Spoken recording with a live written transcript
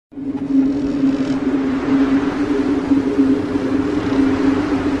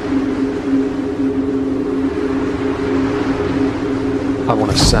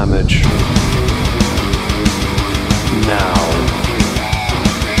want a sandwich. Now.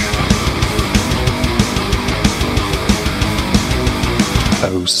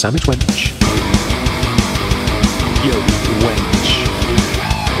 Oh, sandwich wench. Yo, wench.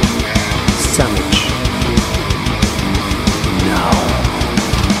 Sandwich. Now.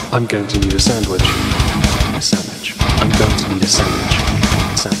 I'm going to need a sandwich. A sandwich. I'm going to need a sandwich.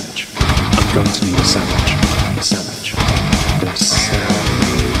 Sandwich. I'm going to need a sandwich. A sandwich. A sandwich.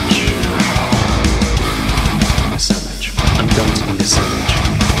 A sandwich. I'm going to need a sandwich.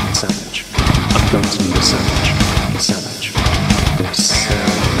 Sandwich. I'm going to need a sandwich. A sandwich. A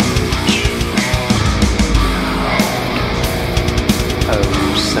sandwich.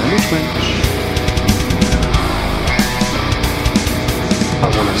 Oh, sandwich wench. I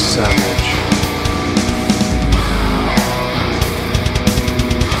want a sandwich.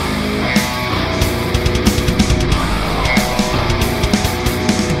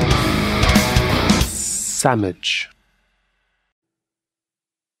 Sandwich.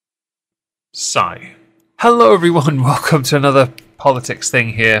 Sigh. Hello everyone, welcome to another politics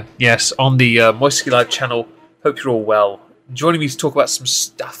thing here. Yes, on the Moisty Live channel. Hope you're all well. Joining me to talk about some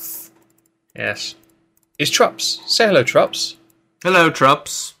stuff. Yes. Is Trups. Say hello, Trups. Hello,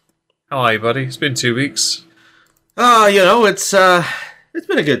 Trups. How are you, buddy? It's been 2 weeks. It's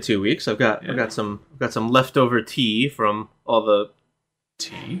been a good 2 weeks. I've got some leftover tea from all the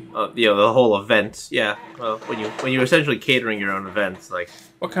Tea? the whole event. Yeah. Well, when you're essentially catering your own events, like,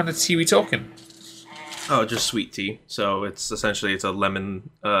 What kind of tea we talking? oh, just sweet tea. So it's a lemon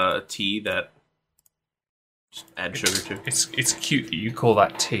tea that just add sugar to. It's cute that you call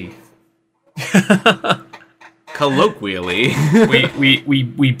that tea. Colloquially,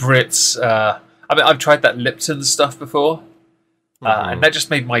 we Brits. I've tried that Lipton stuff before, and that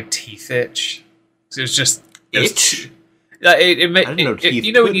just made my teeth itch. So it was just itch. It made, I didn't know teeth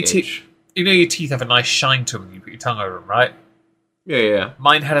you know when could your itch. your teeth have a nice shine to them when you put your tongue over them, right? Yeah.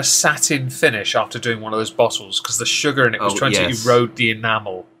 Mine had a satin finish after doing one of those bottles because the sugar in it was trying to erode the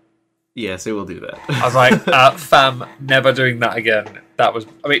enamel. Yes, it will do that. I was like, fam, never doing that again.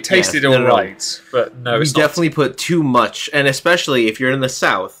 It tasted all right, but no, You it's definitely put too much, and especially if you're in the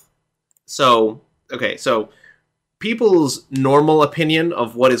South. So people's normal opinion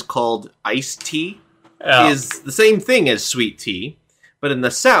of what is called iced tea is the same thing as sweet tea, but in the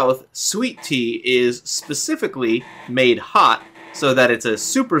South, sweet tea is specifically made hot so that it's a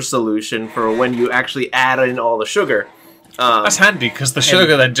super solution for when you actually add in all the sugar. That's handy because the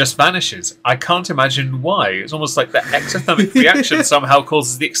sugar then just vanishes. I can't imagine why. It's almost like the exothermic reaction somehow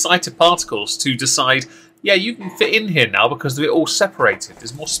causes the excited particles to decide, yeah, you can fit in here now because we're all separated.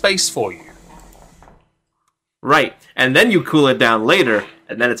 There's more space for you. Right, and then you cool it down later,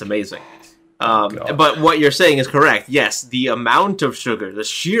 and then it's amazing. But what you're saying is correct. Yes, the amount of sugar, the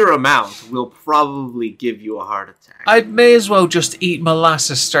sheer amount, will probably give you a heart attack. I may as well just eat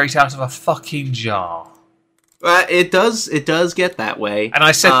molasses straight out of a fucking jar. It does get that way. And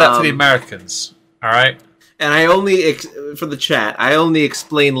I said that for the Americans, alright? And I only, for the chat, I only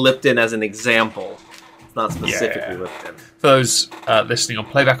explain Lipton as an example. It's not specifically Lipton. For those listening on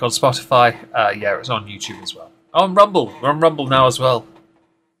playback on Spotify, it's on YouTube as well. Oh, on Rumble. We're on Rumble now as well.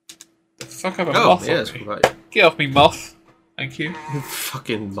 The fuck up a moth yes, on me. right. Get off me, moth. Thank you. You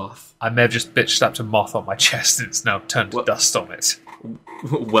fucking moth. I may have just bitch slapped a moth on my chest and it's now turned to dust on it.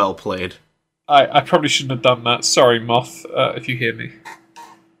 Well played. I probably shouldn't have done that. Sorry, moth, if you hear me.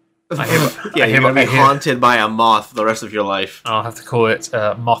 You're going to be haunted by a moth the rest of your life. I'll have to call it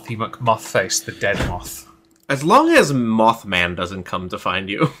Mothy McMothface, the dead moth. As long as Mothman doesn't come to find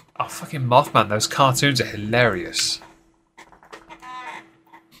you. Oh, fucking Mothman, those cartoons are hilarious.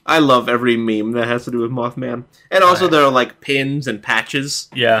 I love every meme that has to do with Mothman. And also there are like pins and patches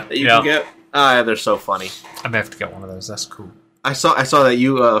that you can get. They're so funny. I may have to get one of those, that's cool. I saw that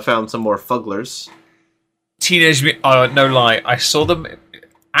you found some more Fugglers. Teenage Mutant... no lie. I saw them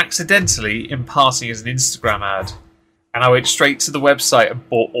accidentally in passing as an Instagram ad. And I went straight to the website and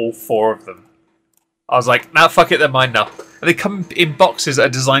bought all 4 of them. I was like, nah, fuck it, they're mine now. And they come in boxes that are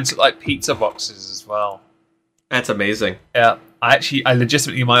designed to look like pizza boxes as well. That's amazing. Yeah. I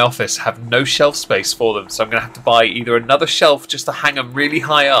legitimately in my office have no shelf space for them. So I'm going to have to buy either another shelf just to hang them really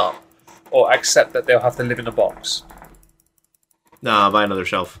high up. Or accept that they'll have to live in a box. Nah, buy another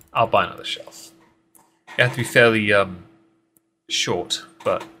shelf. I'll buy another shelf. You have to be fairly short,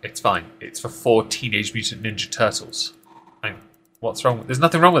 but it's fine. It's for 4 Teenage Mutant Ninja Turtles. Hang on. What's wrong? There's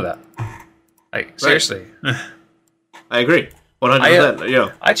nothing wrong with that. Like, seriously. I agree.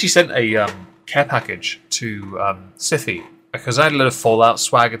 100%. I actually sent a care package to Sithy because I had a little Fallout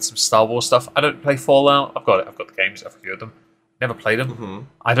swag and some Star Wars stuff. I don't play Fallout. I've got it. I've got the games. I've reviewed them. Never played them. Mm-hmm.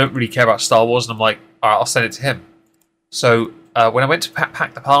 I don't really care about Star Wars, and I'm like, all right, I'll send it to him. So when I went to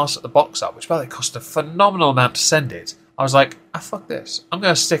pack the box up, which by the way cost a phenomenal amount to send it, I was like, fuck this. I'm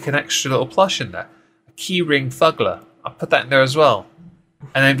going to stick an extra little plush in there. A keyring Fuggler. I'll put that in there as well.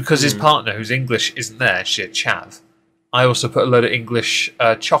 And then because his partner, who's English, isn't there, she had chav, I also put a load of English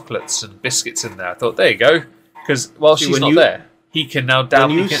chocolates and biscuits in there. I thought, there you go. Because while she's not there, he can now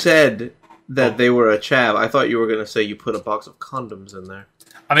dabble. When you said that they were a chav, I thought you were going to say you put a box of condoms in there.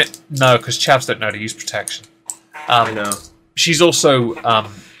 I mean, no, because chavs don't know how to use protection. I know. She's also...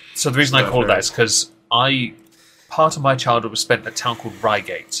 so the reason I called that is because part of my childhood was spent in a town called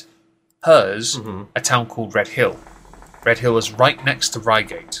Reigate. Hers, a town called Red Hill. Red Hill is right next to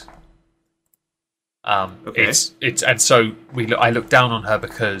Reigate. Okay. And so I look down on her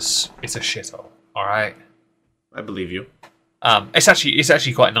because it's a shithole. All right. I believe you. It's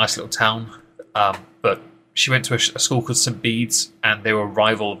actually quite a nice little town. But she went to a school called St Bede's, and they were a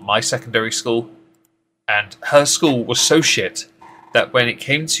rival of my secondary school. And her school was so shit that when it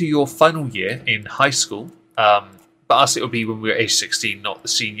came to your final year in high school, but us it would be when we were age 16, not the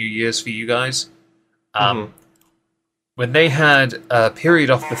senior years for you guys. When they had a period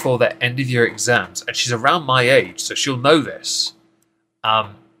off before their end of year exams, and she's around my age, so she'll know this.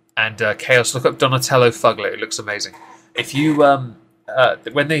 And Chaos, look up Donatello Fuggler; it looks amazing. If you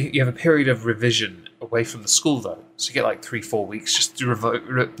when you have a period of revision away from the school, though, so you get like 3-4 weeks just to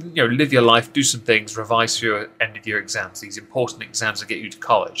live your life, do some things, revise for your end of year exams. These important exams that get you to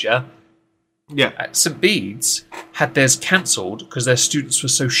college, yeah. Yeah. St Bede's had theirs cancelled because their students were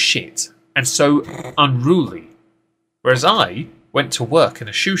so shit and so unruly. Whereas I went to work in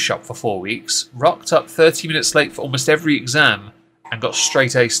a shoe shop for 4 weeks, rocked up 30 minutes late for almost every exam, and got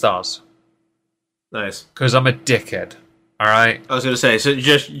straight A stars. Nice. Because I'm a dickhead. All right. I was going to say, so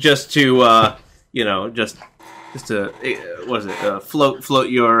just to float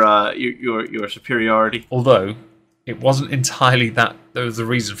your superiority. Although it wasn't entirely that was the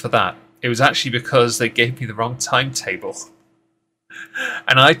reason for that. It was actually because they gave me the wrong timetable.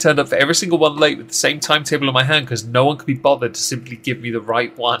 And I turned up for every single one late with the same timetable in my hand because no one could be bothered to simply give me the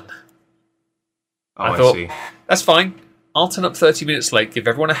right one. I thought, see. That's fine. I'll turn up 30 minutes late, give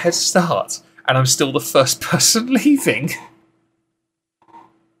everyone a head start, and I'm still the first person leaving.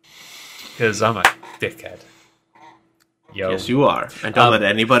 Because I'm a dickhead. Yo. Yes, you are. And don't let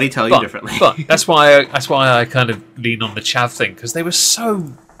anybody tell you differently. But that's why I kind of lean on the chav thing, because they were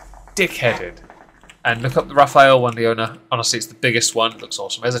so dickheaded. And look up the Raphael one, Leona. Honestly, it's the biggest one. It looks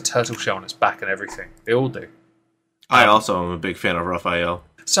awesome. There's a turtle shell on its back and everything. They all do. I also am a big fan of Raphael.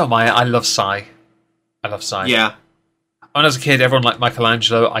 So am I. I love Psy. Yeah. When I was a kid, everyone liked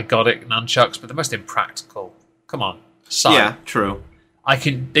Michelangelo. I got it, nunchucks, but the most impractical. Come on. Psy. Yeah, true.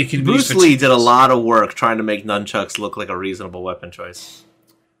 They can Bruce Lee did a lot of work trying to make nunchucks look like a reasonable weapon choice.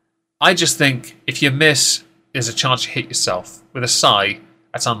 I just think if you miss, there's a chance you hit yourself. With a Psy,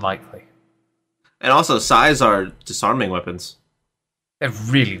 that's unlikely. And also, Psys are disarming weapons. They're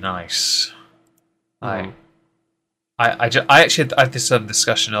really nice. I actually had this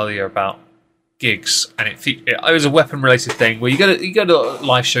discussion earlier about gigs, and it was a weapon-related thing where you go to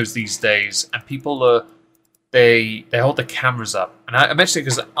live shows these days, and people they hold the cameras up. And I mentioned it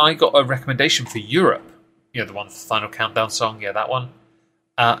because I got a recommendation for Europe. You know, the one for the Final Countdown song, yeah, that one.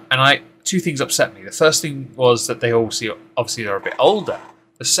 And two things upset me. The first thing was that they obviously they're a bit older.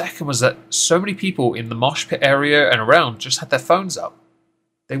 The second was that so many people in the mosh pit area and around just had their phones up.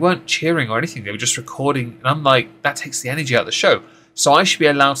 They weren't cheering or anything. They were just recording. And I'm like, that takes the energy out of the show. So I should be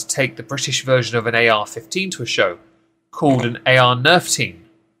allowed to take the British version of an AR-15 to a show called an AR Nerf team.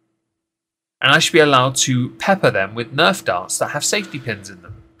 And I should be allowed to pepper them with Nerf darts that have safety pins in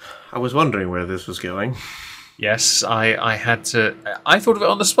them. I was wondering where this was going. Yes, I had to... I thought of it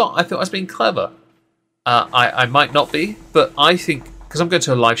on the spot. I thought I was being clever. I might not be, but I think... Because I'm going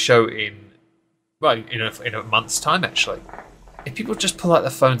to a live show in a month's time, actually. If people just pull out their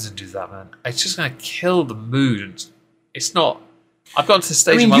phones and do that, man, it's just going to kill the mood. And it's not... I've gotten to the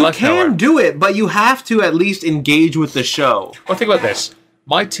stage in my life now. You can do it, but you have to at least engage with the show. Well, think about this.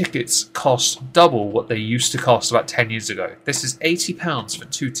 My tickets cost double what they used to cost about 10 years ago. This is £80 for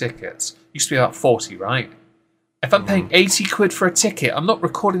 2 tickets. Used to be about 40, right? If I'm paying 80 quid for a ticket, I'm not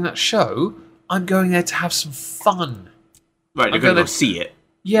recording that show. I'm going there to have some fun. Right, you're going to go see it.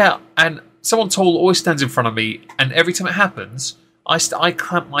 Yeah, and someone tall always stands in front of me, and every time it happens, I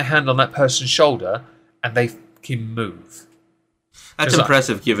clamp my hand on that person's shoulder, and they can move. That's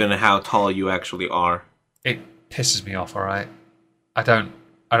impressive, given how tall you actually are. It pisses me off. All right, I don't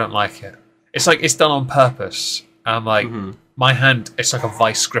like it. It's like it's done on purpose. I'm like my hand. It's like a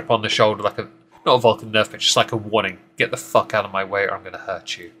vice grip on the shoulder, not a Vulcan nerf pitch, just like a warning. Get the fuck out of my way or I'm going to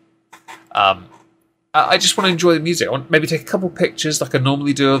hurt you. I just want to enjoy the music. I want maybe take a couple pictures like I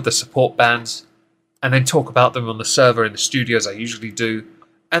normally do of the support bands and then talk about them on the server in the studio as I usually do.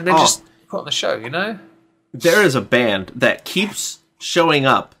 And then just put on the show, you know? There is a band that keeps showing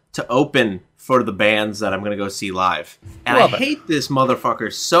up to open for the bands that I'm going to go see live. And I hate this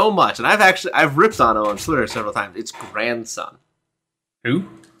motherfucker so much. And I've ripped on him on Twitter several times. It's Grandson. Who?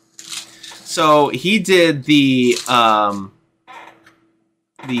 So he did the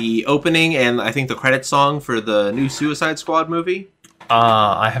opening and I think the credit song for the new Suicide Squad movie.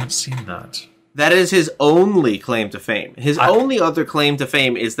 I haven't seen that. That is his only claim to fame. His only other claim to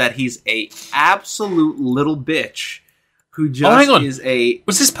fame is that he's a absolute little bitch who just is a...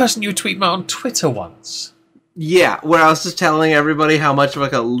 Was this person you were tweeting about on Twitter once? Yeah, where I was just telling everybody how much of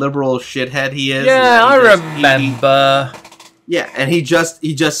like a liberal shithead he is. Yeah, I remember. And he just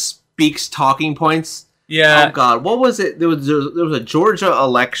speaks talking points. Yeah. Oh God, what was it? There was a Georgia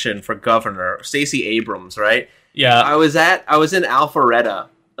election for governor, Stacey Abrams, right? Yeah. I was in Alpharetta,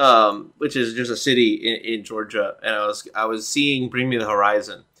 which is just a city in Georgia, and I was seeing Bring Me the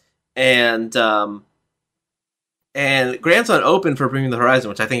Horizon, and Grandson opened for Bring Me the Horizon,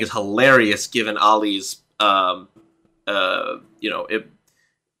 which I think is hilarious given Ali's political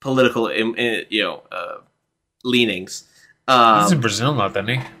leanings. He's in Brazil now, doesn't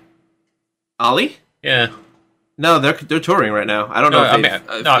he? Ali? Yeah. No, they're touring right now. I don't know. I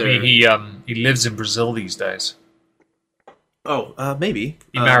mean, he lives in Brazil these days. Oh, maybe.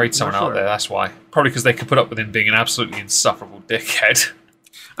 He married someone out there, that's why. Probably because they could put up with him being an absolutely insufferable dickhead.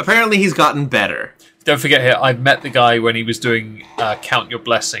 Apparently he's gotten better. Don't forget here, I met the guy when he was doing Count Your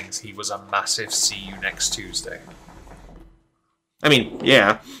Blessings. He was a massive see you next Tuesday. I mean,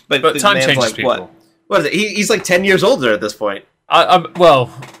 yeah. But time changes like, people. What is it? He's like 10 years older at this point.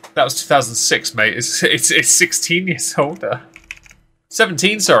 Well, that was 2006, mate. It's 16 years older.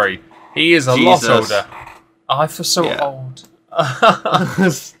 17, sorry. He is a lot older. Oh, I feel so old. I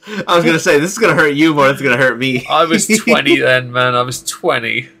was going to say, this is going to hurt you more than it's going to hurt me. I was 20 then, man. I was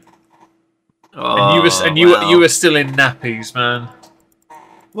 20. Oh, and you were still in nappies, man.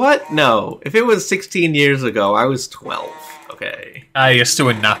 What? No. If it was 16 years ago, I was 12. Okay. You're still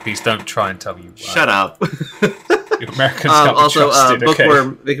in nappies. Don't try and tell me you weren't. Shut up. You Americans can't be trusted,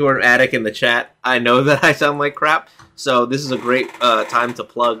 Bookworm Attic in the chat. I know that I sound like crap, so this is a great time to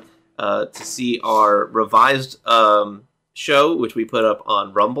plug to see our revised show, which we put up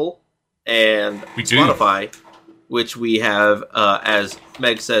on Rumble and Spotify, which we have, as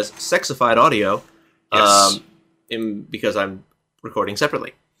Meg says, sexified audio. Yes. Because I'm recording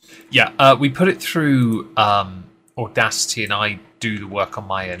separately. Yeah, we put it through Audacity, and I do the work on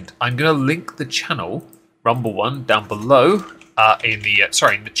my end. I'm going to link the channel, Rumble One, down below in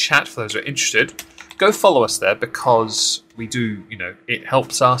the chat for those who are interested. Go follow us there because we do, it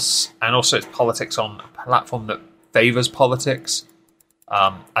helps us, and also it's politics on a platform that favors politics.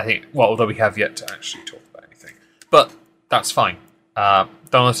 I think, although we have yet to actually talk about anything, but that's fine. I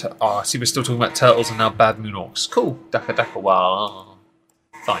see we're still talking about turtles and now Bad Moon Orcs. Cool, Daka wow,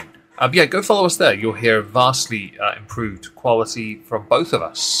 fine. Go follow us there. You'll hear vastly improved quality from both of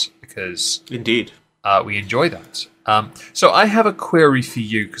us because indeed we enjoy that. So I have a query for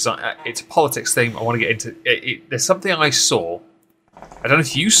you because it's a politics thing. I want to get into it. There's something I saw. I don't know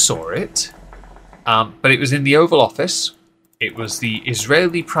if you saw it, but it was in the Oval Office. It was the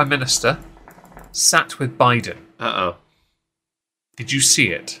Israeli Prime Minister sat with Biden. Uh-oh. Did you see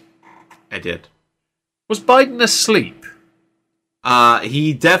it? I did. Was Biden asleep?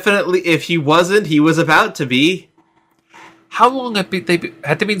 He definitely, if he wasn't, he was about to be. How long had they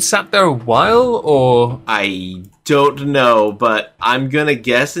been sat there a while, or? I don't know, but I'm gonna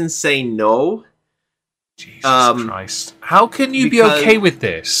guess and say no. Jesus Christ. How can you be okay with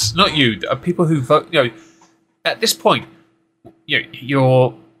this? Not you, people who vote, at this point,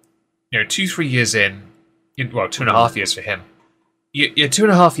 you're 2-3 years in, 2.5 years for him. You're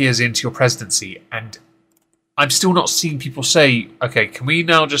 2.5 years into your presidency, and I'm still not seeing people say, okay, can we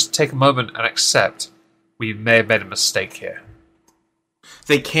now just take a moment and accept we may have made a mistake here?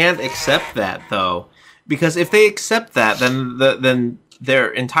 They can't accept that, though. Because if they accept that, then their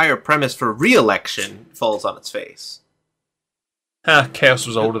entire premise for re-election falls on its face. Chaos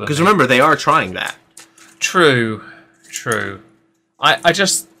was older than because remember, they are trying that. True. I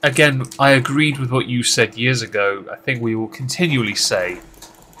just, again, I agreed with what you said years ago. I think we will continually say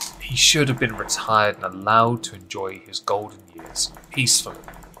he should have been retired and allowed to enjoy his golden years peacefully.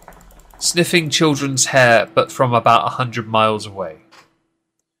 Sniffing children's hair, but from about 100 miles away.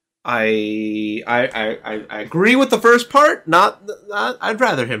 I agree with the first part. Not I'd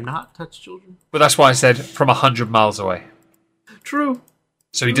rather him not touch children. But that's why I said from 100 miles away. True.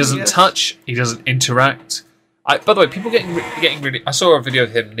 So he doesn't touch. He doesn't interact. By the way, people getting really. I saw a video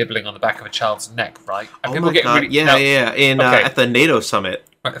of him nibbling on the back of a child's neck. Right? And people getting really. Yeah. At the NATO summit.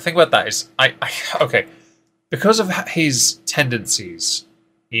 Right, the thing about that is, okay, because of his tendencies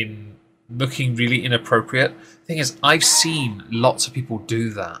in looking really inappropriate. The thing is, I've seen lots of people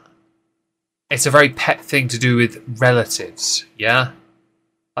do that. It's a very pet thing to do with relatives, yeah?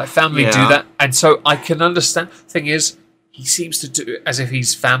 Like family do that, and so I can understand. The thing is, he seems to do it as if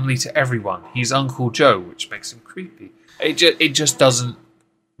he's family to everyone. He's Uncle Joe, which makes him creepy. It just doesn't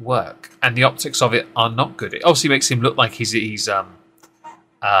work, and the optics of it are not good. It obviously makes him look like he's got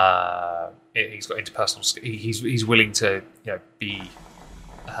interpersonal. He's willing to be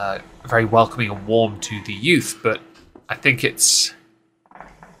very welcoming and warm to the youth, but I think it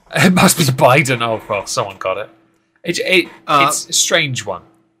must be Biden. Oh, well, someone got it. It's a strange one.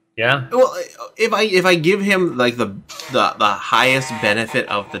 Yeah. Well, if I give him like the highest benefit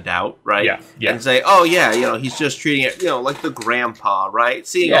of the doubt, right? Yeah. And say, oh yeah, he's just treating it, like the grandpa, right?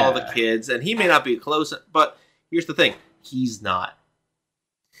 Seeing all the kids, and he may not be close, but here's the thing: he's not.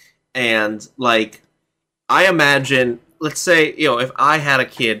 And like, I imagine, let's say, if I had a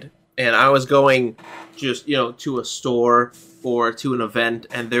kid and I was going just to a store or to an event,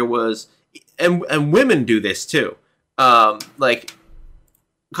 and there was, and women do this too, like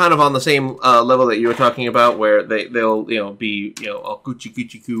kind of on the same level that you were talking about, where they'll be all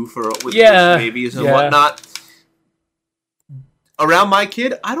Gucci goo with babies and whatnot. Around my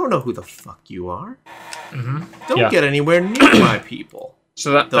kid, I don't know who the fuck you are. Mm-hmm. Don't get anywhere near my people.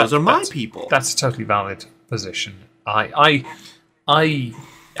 So those are my people. That's a totally valid position. I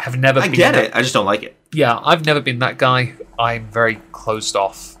have never. I get it. I just don't like it. Yeah, I've never been that guy. I'm very closed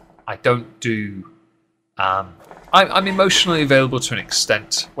off. I don't do. I'm emotionally available to an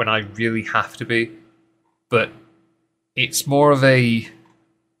extent when I really have to be, but it's more of a.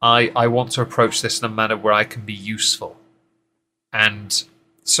 I want to approach this in a manner where I can be useful, and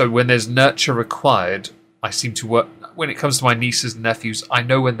so when there's nurture required, I seem to work. When it comes to my nieces and nephews, I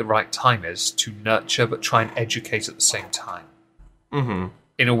know when the right time is to nurture, but try and educate at the same time. Mm-hmm.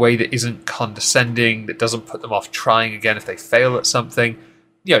 In a way that isn't condescending, that doesn't put them off trying again if they fail at something.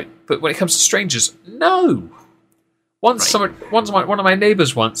 But when it comes to strangers, no. One of my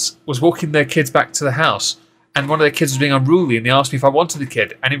neighbours once was walking their kids back to the house, and one of their kids was being unruly, and they asked me if I wanted the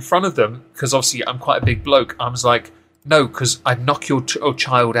kid. And in front of them, because obviously I'm quite a big bloke, I was like, no, because I'd knock your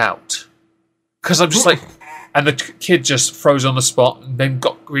child out. Because I'm just like... And the kid just froze on the spot and then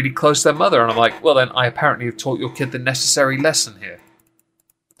got really close to their mother. And I'm like, well, then I apparently have taught your kid the necessary lesson here.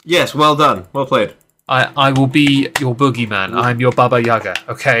 Yes, well done. Well played. I will be your boogeyman. I'm your Baba Yaga,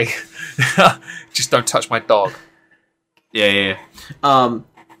 okay? Just don't touch my dog. Yeah.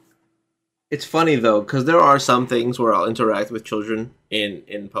 It's funny, though, because there are some things where I'll interact with children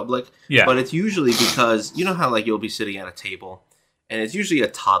in public. Yeah. But it's usually because, you know how like you'll be sitting at a table, and it's usually a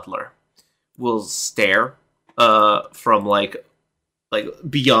toddler will stare from like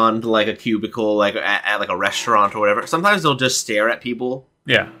beyond like a cubicle, like at like a restaurant or whatever. Sometimes they'll just stare at people.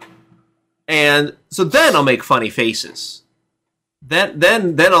 Yeah. And so then I'll make funny faces. Then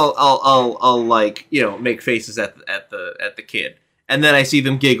I'll like make faces at the kid, and then I see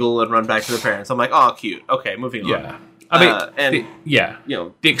them giggle and run back to their parents. I'm like, oh, cute. Okay, moving on. Yeah. I mean,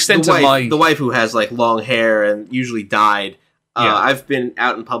 the extent the of the wife who has like long hair and usually dyed. I've been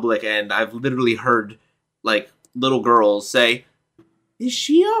out in public and I've literally heard like little girls say, "Is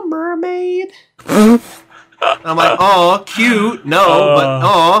she a mermaid?" And I'm like, "Oh, cute." No, but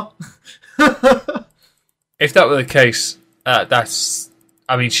oh. If that were the case, I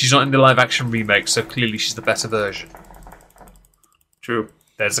mean, she's not in the live action remake, so clearly she's the better version. True.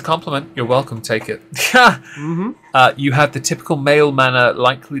 There's a compliment. You're welcome. Take it. Mm-hmm. You have the typical male manner,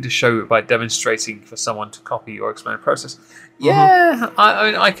 likely to show by demonstrating for someone to copy or explain a process. Mm-hmm. Yeah,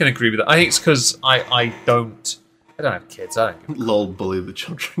 I can agree with that. I think it's because I don't have kids. I don't. Lol, bully the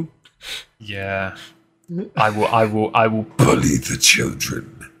children. Yeah, I will bully the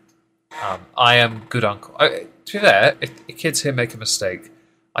children. I am good uncle. To be fair, if kids here make a mistake,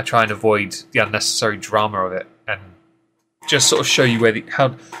 I try and avoid the unnecessary drama of it and just sort of show you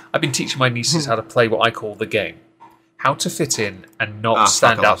how I've been teaching my nieces how to play what I call the game, how to fit in and not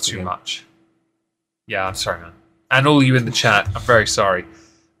stand out too much. Yeah, I'm sorry, man, and all you in the chat, I'm very sorry,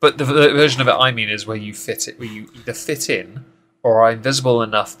 but the version of it I mean is where you either fit in or are invisible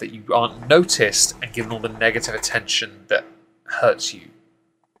enough that you aren't noticed and given all the negative attention that hurts you,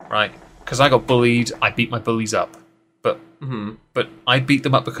 right? Because I got bullied, I beat my bullies up. but Mhm. but I beat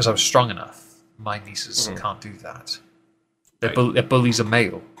them up because I was strong enough. My nieces can't do that. Their bullies are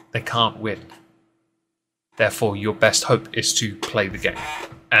male. They can't win. Therefore, your best hope is to play the game.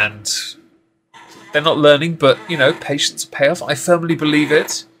 And they're not learning, but, patience will pay off. I firmly believe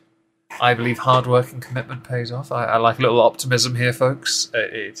it. I believe hard work and commitment pays off. I like a little optimism here, folks.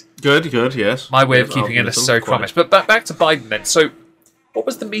 Good, yes. My way of Yes, keeping a optimism, necessary quite. promise. But back to Biden then. So, what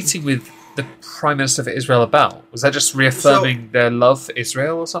was the meeting with the Prime Minister for Israel about? Was that just reaffirming their love for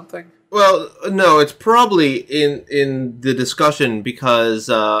Israel or something? Well, no, it's probably in the discussion because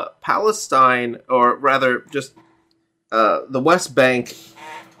Palestine, or rather just the West Bank,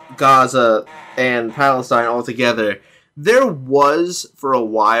 Gaza, and Palestine all together, there was for a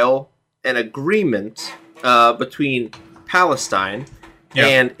while an agreement between Palestine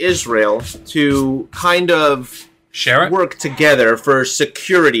and Israel to kind of Share it? work together for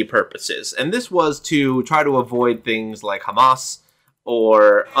security purposes. And this was to try to avoid things like Hamas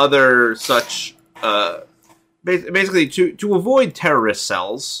or other such, basically to avoid terrorist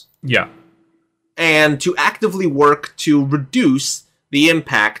cells Yeah. and to actively work to reduce the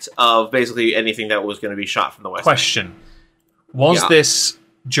impact of basically anything that was going to be shot from the West. Question. Was Yeah. this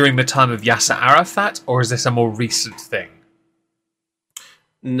during the time of Yasser Arafat, or is this a more recent thing?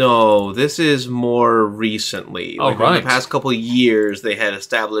 No, this is more recently. Oh, In right. the past couple of years, they had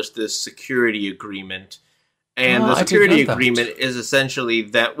established this security agreement. And Oh, the I didn't security know that. agreement is essentially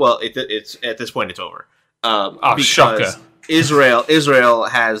that, well, it's at this point, it's over. Shocker. Israel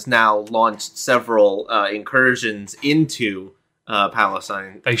has now launched several incursions into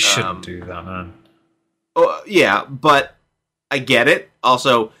Palestine. They shouldn't do that, man. Yeah, but I get it.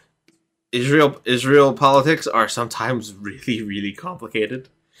 Also, Israel politics are sometimes really, really complicated.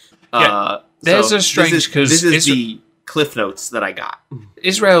 There's a strange- 'cause this is the cliff notes that I got.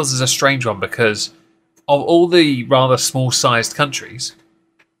 Israel's is a strange one because of all the rather small-sized countries,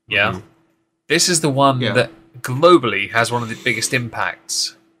 this is the one that globally has one of the biggest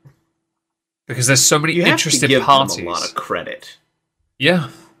impacts because there's so many You have interested to give parties. them a lot of credit. Yeah,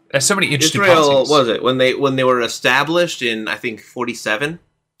 there's so many interested Israel, parties. what was it when they were established in I think 47,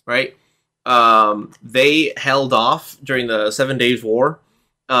 right? They held off during the 7 Days War,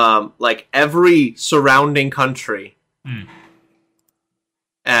 like every surrounding country,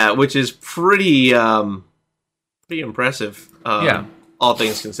 which is pretty impressive. All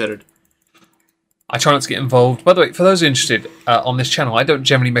things considered. I try not to get involved. By the way, for those interested on this channel, I don't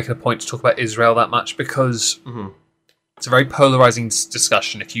generally make it a point to talk about Israel that much because it's a very polarizing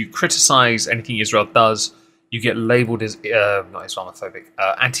discussion. If you criticize anything Israel does, you get labeled as not Islamophobic,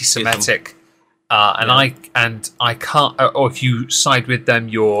 anti-Semitic, and I can't. Or if you side with them,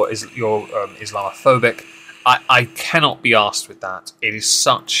 you're Islamophobic. I cannot be asked with that. It is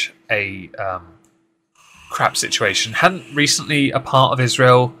such a crap situation. Hadn't recently a part of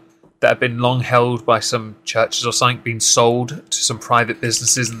Israel that had been long held by some churches or something been sold to some private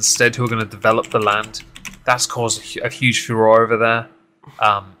businesses instead who are going to develop the land? That's caused a huge furore over there.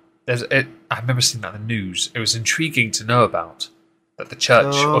 I remember seeing that in the news. It was intriguing to know about that the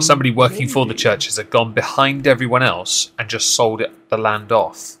church or somebody working for the churches had gone behind everyone else and just sold the land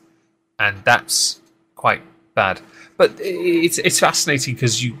off, and that's quite bad. But it's fascinating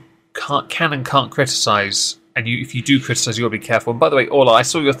because you can and can't criticize, and if you do criticize, you got to be careful. And by the way, Orla, I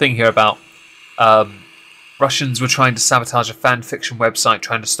saw your thing here about Russians were trying to sabotage a fan fiction website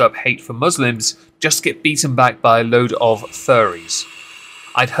trying to stir up hate for Muslims just to get beaten back by a load of furries.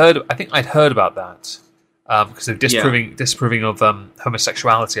 I think I'd heard about that because they're disapproving of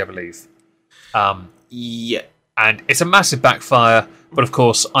homosexuality, I believe. Yeah. And it's a massive backfire, but of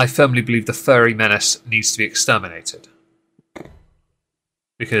course, I firmly believe the furry menace needs to be exterminated.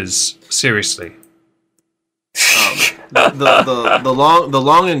 Because, seriously. The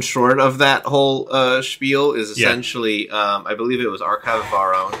long and short of that whole spiel is essentially, I believe it was Archive of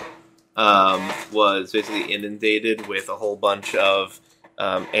Our Own, was basically inundated with a whole bunch of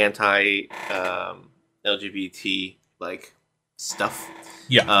anti LGBT like stuff.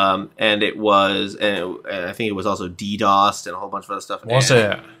 Yeah. And it was, and I think it was also DDoSed and a whole bunch of other stuff. Was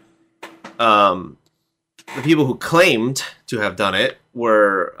it? The people who claimed to have done it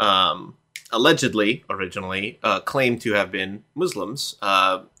were allegedly, originally, claimed to have been Muslims,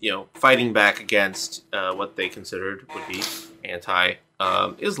 fighting back against what they considered would be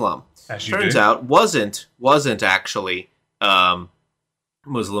anti-Islam. Turns out wasn't actually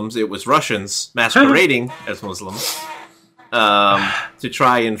Muslims. It was Russians masquerading as Muslims to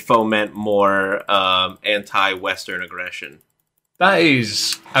try and foment more anti-Western aggression. That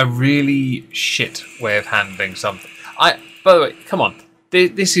is a really shit way of handling something. By the way, come on.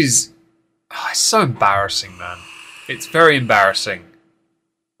 This is... it's so embarrassing, man. It's very embarrassing.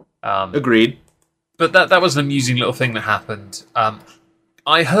 Agreed. But that was an amusing little thing that happened.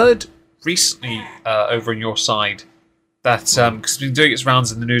 I heard recently over on your side that, because it's been doing its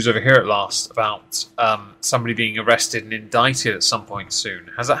rounds in the news over here at last, about somebody being arrested and indicted at some point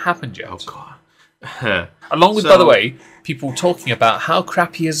soon. Has that happened yet? Oh, God. Along with, by the way, people talking about how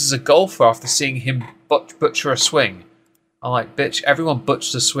crap he is as a golfer after seeing him butcher a swing. I'm like, bitch, everyone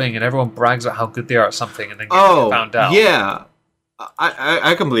butchers a swing and everyone brags about how good they are at something and then get found out. Yeah.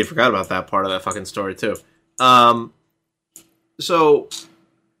 I completely forgot about that part of that fucking story, too. So,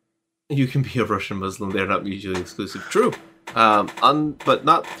 you can be a Russian Muslim. They're not mutually exclusive. True. But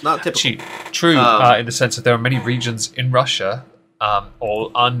not typical. True, in the sense that there are many regions in Russia,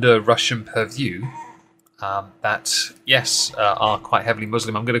 all under Russian purview, that, yes, are quite heavily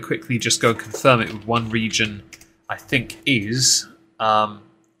Muslim. I'm going to quickly just go and confirm it with one region, I think is,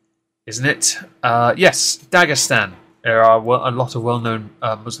 isn't it? Yes, Dagestan. There are a lot of well-known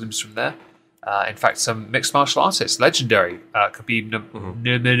Muslims from there. In fact, some mixed martial artists, legendary, Khabib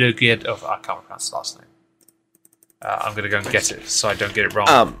Nurmagomedov. I can't pronounce the last name. I'm going to go and get it so I don't get it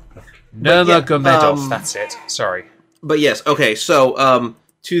wrong. Nurmagomedov, that's it. Sorry. But yes, okay, so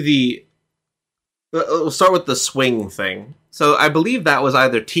we'll start with the swing thing. So I believe that was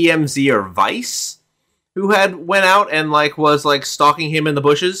either TMZ or Vice who had went out and was stalking him in the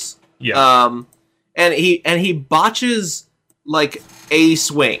bushes. Yeah. And he botches a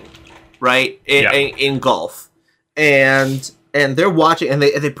swing, right? In golf. And they're watching and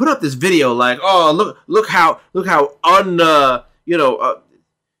they put up this video look how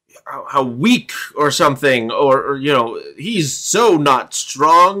how weak or something or he's so not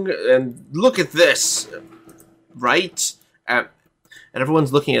strong and look at this, right? And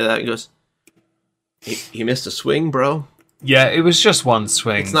everyone's looking at that and goes, he missed a swing, bro. Yeah, it was just one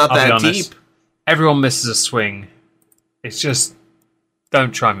swing. It's not that deep. Everyone misses a swing. It's just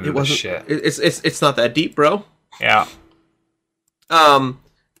don't try me with this shit. It's not that deep, bro. Yeah.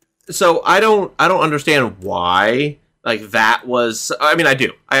 So I don't understand why that was. I mean, I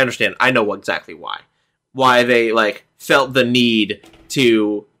do. I understand. I know exactly why. Why they felt the need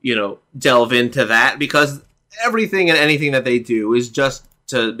to delve into that, because everything and anything that they do is just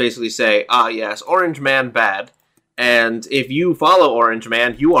to basically say, yes, Orange Man bad, and if you follow Orange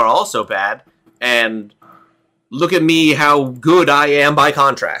Man, you are also bad. And look at me, how good I am by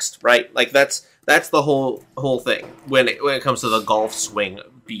contrast, right? That's the whole thing when it comes to the golf swing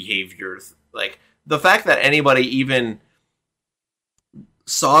behavior. The fact that anybody even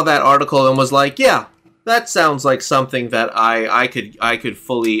saw that article and was like, yeah, that sounds like something that I could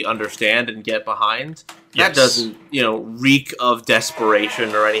fully understand and get behind. Yes. That doesn't reek of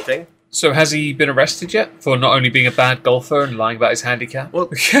desperation or anything. So has he been arrested yet for not only being a bad golfer and lying about his handicap? Well,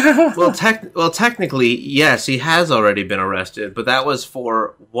 technically, yes, he has already been arrested, but that was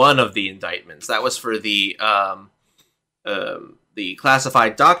for one of the indictments. That was for the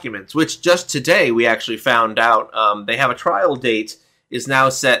classified documents, which just today we actually found out they have a trial date is now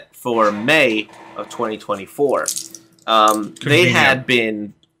set for May of 2024. They had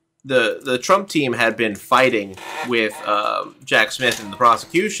been the Trump team had been fighting with Jack Smith and the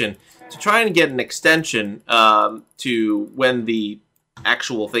prosecution to try and get an extension to when the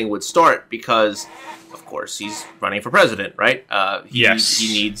actual thing would start, because, of course, he's running for president, right? Yes.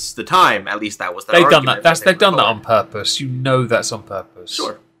 He needs the time. At least that was their They've argument. done that. They've done that on purpose. That's on purpose.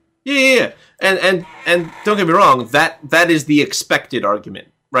 Sure. Yeah. And don't get me wrong, that is the expected argument,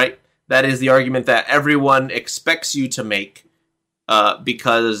 right? That is the argument that everyone expects you to make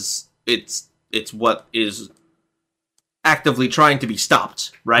because it's what is actively trying to be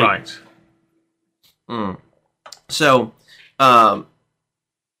stopped, right? Right. So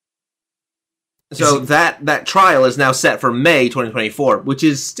that trial is now set for May 2024, which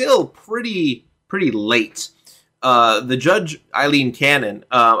is still pretty late. The judge, Eileen Cannon,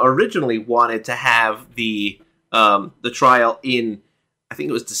 originally wanted to have the trial in, I think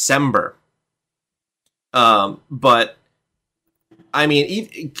it was December. But I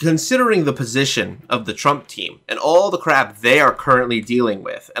mean, considering the position of the Trump team and all the crap they are currently dealing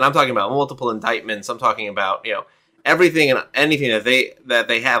with, and I'm talking about multiple indictments, I'm talking about everything and anything that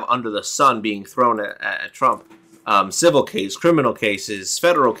they have under the sun being thrown at Trump, civil case, criminal cases,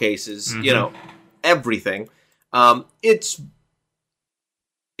 federal cases, everything. It's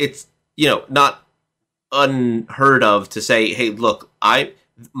not unheard of to say, hey, look,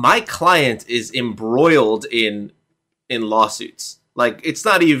 my client is embroiled in lawsuits. It's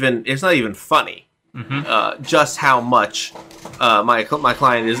not even funny. Just how much my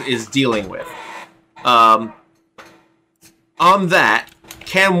client is dealing with. On that,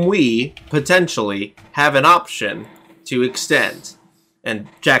 can we potentially have an option to extend. And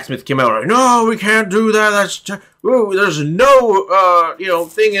Jack Smith came out like, no, we can't do that. There's no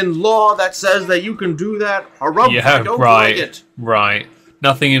thing in law that says that you can do that. I don't like it. Right.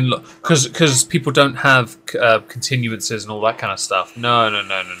 Nothing in law because people don't have continuances and all that kind of stuff. No.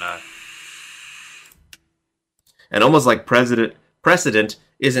 And almost like precedent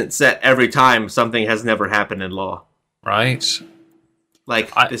isn't set every time something has never happened in law. Right.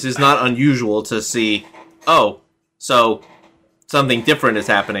 Like, this is not unusual to see, so something different is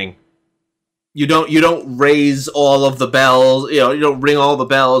happening. You don't raise all of the bells, you don't ring all the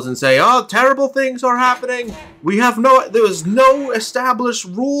bells and say, terrible things are happening. There was no established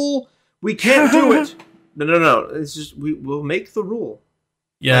rule. We can't do it. No. It's just, we'll make the rule.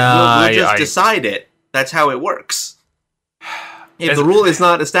 Yeah. We'll just decide it. That's how it works. If the rule is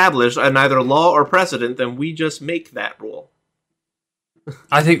not established on either law or precedent, then we just make that rule.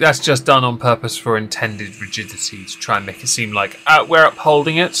 I think that's just done on purpose for intended rigidity to try and make it seem like we're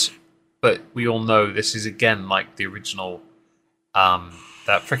upholding it, but we all know this is again like the original. That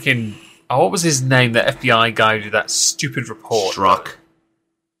freaking what was his name? The FBI guy who did that stupid report. Strzok.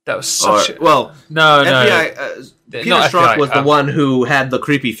 That was such. No. FBI, Peter Strzok was the one who had the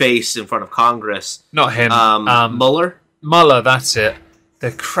creepy face in front of Congress. Not him. Mueller. Mueller, that's it.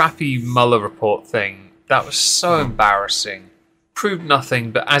 The crappy Mueller report thing. That was so embarrassing. Proved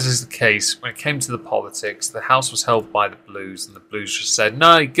nothing, but as is the case, when it came to the politics, the House was held by the Blues, and the Blues just said,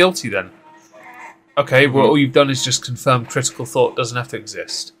 no, you're guilty then. Okay, well, all you've done is just confirm critical thought doesn't have to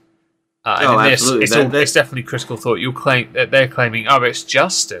exist. And in absolutely. It's definitely critical thought. They're claiming, it's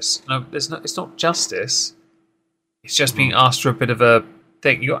justice. No, it's not justice. It's just being asked for a bit of a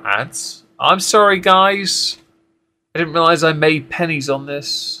thing. You got ads. I'm sorry, guys. I didn't realise I made pennies on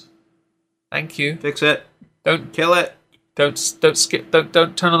this. Thank you. Fix it. Don't kill it. Don't skip.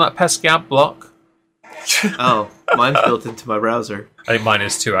 Don't turn on that pesky ad block. Mine's built into my browser. I think mine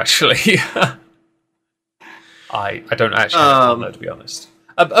is too, actually. I don't actually have that, to be honest.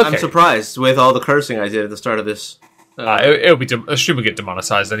 Okay. I'm surprised with all the cursing I did at the start of this. It'll be. The stream will get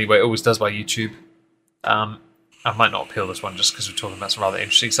demonetized anyway. It always does by YouTube. I might not appeal this one just because we're talking about some rather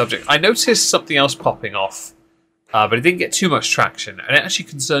interesting subject. I noticed something else popping off, but it didn't get too much traction, and it actually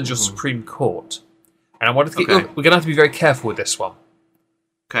concerns your Supreme Court. And I wanted to we're going to have to be very careful with this one.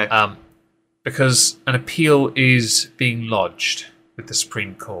 Okay. Because an appeal is being lodged with the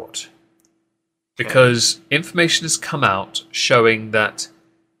Supreme Court. Because information has come out showing that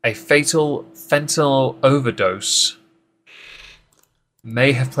a fatal fentanyl overdose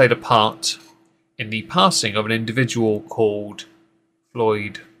may have played a part in the passing of an individual called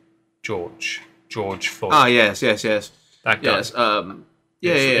Floyd George Floyd. Yes. That guy.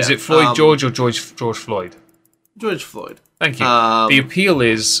 Yes. Is it Floyd George or George Floyd? George Floyd. Thank you. The appeal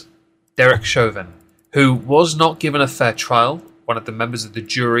is Derek Chauvin, who was not given a fair trial. One of the members of the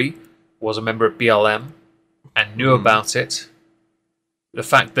jury was a member of BLM and knew about it. The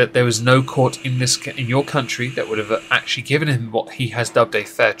fact that there was no court in your country that would have actually given him what he has dubbed a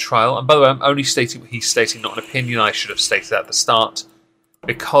fair trial. And by the way, I'm only stating what he's stating, not an opinion. I should have stated that at the start,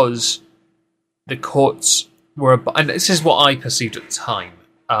 because the courts were, and this is what I perceived at the time.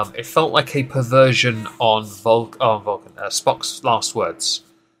 It felt like a perversion on Spock's last words.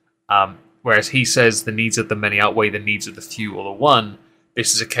 Whereas he says the needs of the many outweigh the needs of the few or the one.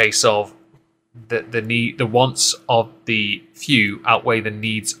 This is a case of the wants of the few outweigh the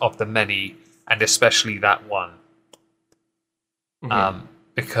needs of the many, and especially that one.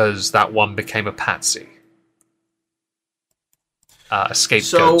 Because that one became a patsy. A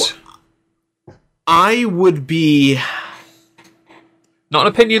scapegoat. So, I would be... Not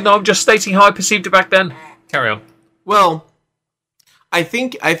an opinion, though. I'm just stating how I perceived it back then. Carry on. Well, I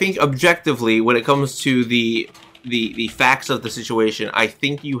think objectively, when it comes to the facts of the situation, I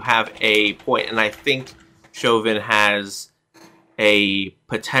think you have a point, and I think Chauvin has a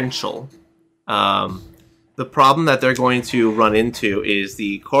potential. The problem that they're going to run into is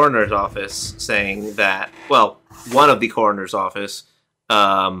the coroner's office saying that, one of the coroner's office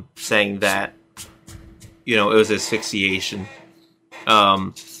saying that, it was asphyxiation.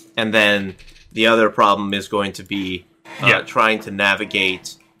 And then the other problem is going to be trying to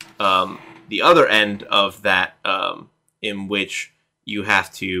navigate the other end of that, in which you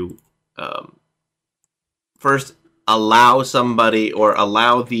have to first allow somebody or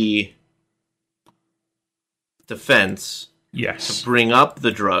allow the defense to bring up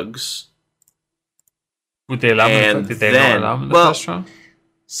the drugs. Would they allow them? Did they not allow them in the first trial?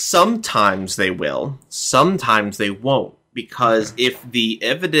 Sometimes they will. Sometimes they won't. Because if the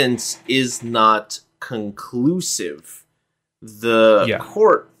evidence is not conclusive, the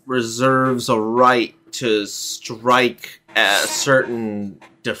court reserves a right to strike certain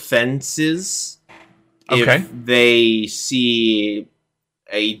defenses Okay. if they see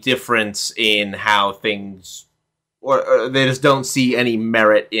a difference in how things, or they just don't see any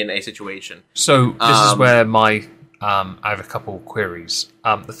merit in a situation. So this is where I have a couple of queries.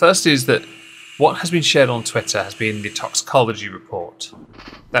 The first is that what has been shared on Twitter has been the toxicology report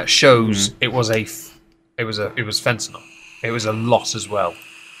that shows it was fentanyl. It was a lot as well.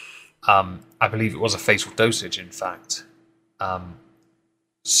 I believe it was a fatal dosage, in fact.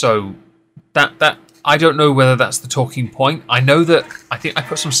 So that I don't know whether that's the talking point. I know that I think I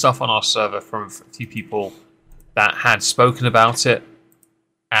put some stuff on our server from a few people that had spoken about it,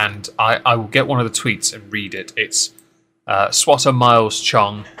 and I will get one of the tweets and read it. It's Swatter Miles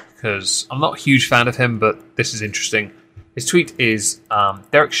Chong, because I'm not a huge fan of him, but this is interesting. His tweet is,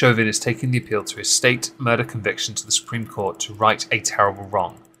 Derek Chauvin is taking the appeal to his state murder conviction to the Supreme Court to right a terrible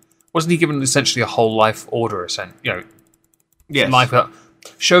wrong. Wasn't he given essentially a whole life order? Yes. Life.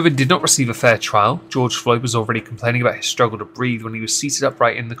 Chauvin did not receive a fair trial. George Floyd was already complaining about his struggle to breathe when he was seated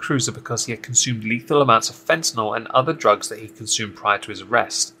upright in the cruiser because he had consumed lethal amounts of fentanyl and other drugs that he consumed prior to his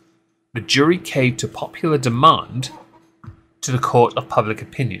arrest. The jury caved to popular demand to the court of public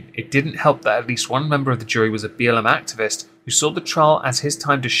opinion. It didn't help that at least one member of the jury was a BLM activist who saw the trial as his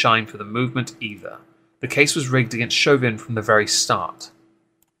time to shine for the movement either. The case was rigged against Chauvin from the very start.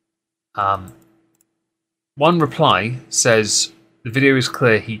 One reply says, the video is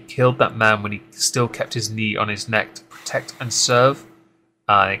clear he killed that man when he still kept his knee on his neck to protect and serve.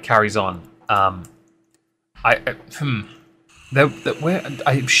 It carries on. I'm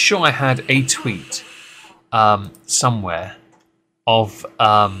sure I had a tweet somewhere of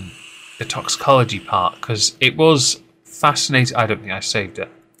the toxicology part, because it was fascinating. I don't think I saved it.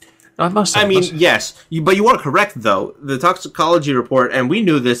 No, I must have. Yes, but you are correct, though. The toxicology report, and we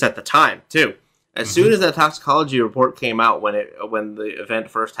knew this at the time, too. As soon as that toxicology report came out when the event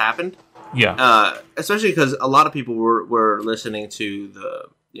first happened, especially because a lot of people were listening to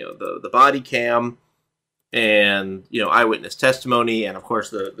the body cam and eyewitness testimony, and of course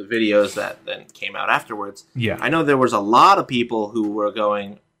the videos that then came out afterwards. Yeah, I know there was a lot of people who were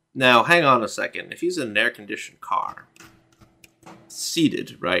going, now hang on a second, if he's in an air conditioned car,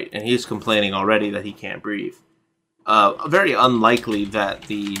 seated, right, and he's complaining already that he can't breathe. Very unlikely that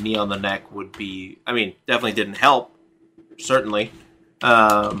the knee on the neck would be. I mean, definitely didn't help, certainly.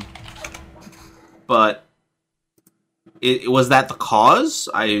 But was that the cause?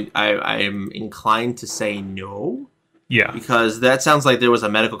 I am inclined to say no. Yeah, because that sounds like there was a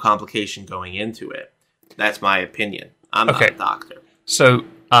medical complication going into it. That's my opinion. I'm not a doctor. So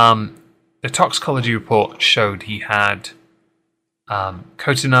the toxicology report showed he had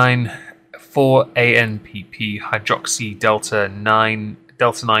cotinine, 4-ANPP hydroxy delta 9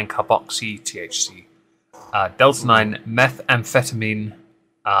 carboxy THC, delta 9 methamphetamine,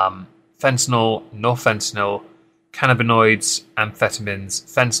 fentanyl, norfentanyl, cannabinoids, amphetamines,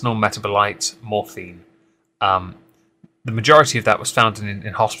 fentanyl metabolite, morphine. The majority of that was found in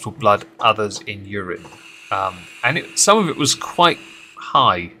hospital blood, others in urine, and some of it was quite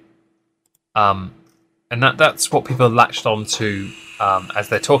high. And that's what people latched on to as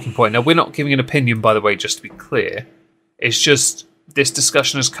their talking point. Now, we're not giving an opinion, by the way, just to be clear. It's just this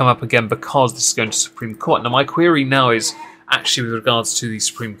discussion has come up again because this is going to Supreme Court. Now, my query now is actually with regards to the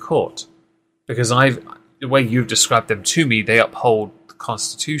Supreme Court, because the way you've described them to me, they uphold the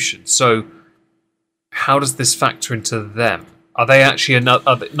Constitution. So how does this factor into them? Are they actually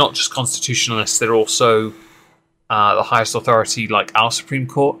not just constitutionalists, they're also the highest authority like our Supreme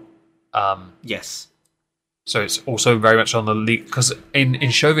Court? Yes. So it's also very much on the legal, because in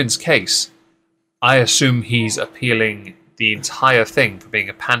Chauvin's case, I assume he's appealing the entire thing for being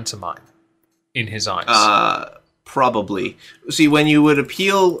a pantomime in his eyes. Probably. See, when you would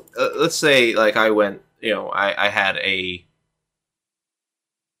appeal, let's say, like I went, I had a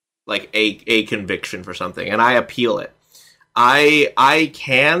conviction for something, and I appeal it. I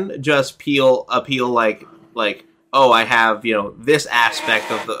can just appeal like oh, I have this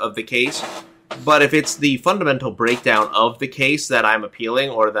aspect of the case. But if it's the fundamental breakdown of the case that I'm appealing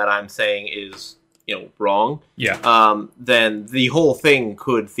or that I'm saying is, wrong, then the whole thing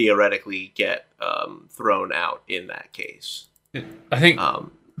could theoretically get thrown out in that case. I think,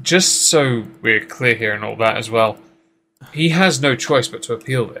 just so we're clear here and all that as well, he has no choice but to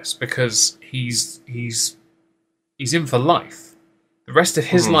appeal this because he's in for life. The rest of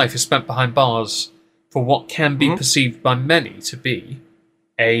his life is spent behind bars for what can be perceived by many to be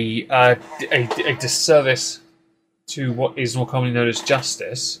a disservice to what is more commonly known as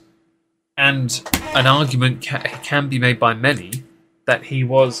justice, and an argument can be made by many that he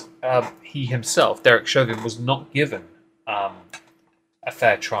himself, Derek Chauvin, was not given a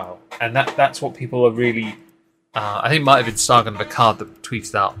fair trial, and that's what people are really. I think it might have been Sargon Vakard that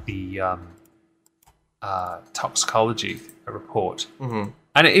tweeted out the toxicology report, and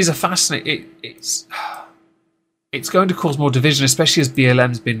it is a fascinating. It's going to cause more division, especially as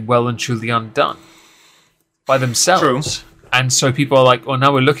BLM's been well and truly undone by themselves. True. And so people are like, well,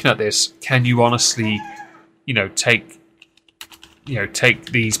 now we're looking at this. Can you honestly, take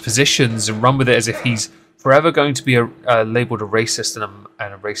these positions and run with it as if he's forever going to be labeled a racist and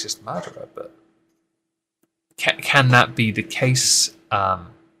a racist murderer? But can that be the case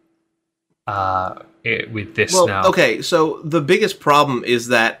with this now? Okay, so the biggest problem is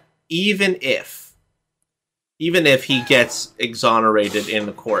that even if he gets exonerated in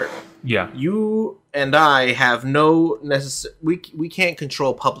the court, you and I have no we can't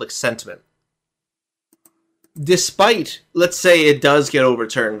control public sentiment. Despite, let's say it does get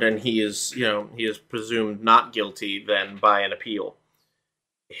overturned and he is presumed not guilty then by an appeal,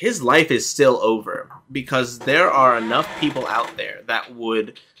 his life is still over because there are enough people out there that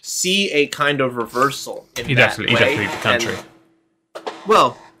would see a kind of reversal in he definitely leave the country.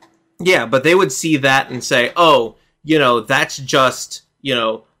 Well, yeah, but they would see that and say, "Oh, that's just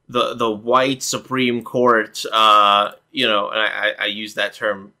the white Supreme Court." And I use that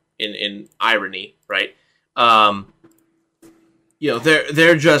term in irony, right?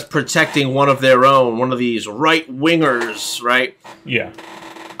 They're just protecting one of their own, one of these right wingers, right? Yeah,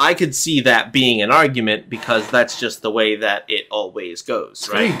 I could see that being an argument because that's just the way that it always goes,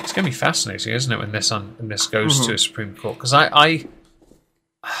 right? It's going to be fascinating, isn't it, when this goes to a Supreme Court? Because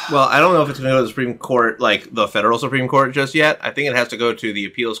Well, I don't know if it's going to go to the Supreme Court, like the federal Supreme Court, just yet. I think it has to go to the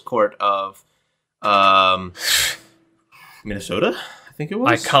appeals court of Minnesota, I think it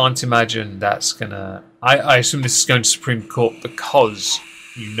was. I can't imagine that's going to... I assume this is going to Supreme Court because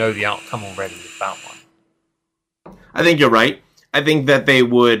you know the outcome already with that one. I think you're right. I think that they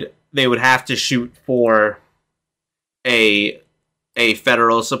would have to shoot for a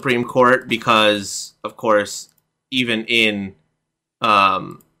federal Supreme Court because, of course, even in...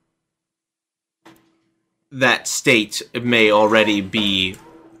 that state may already be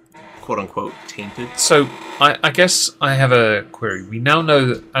quote-unquote tainted. So I guess I have a query. We now know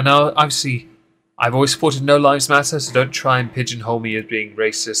that, and now obviously I've always supported No Lives Matter, so don't try and pigeonhole me as being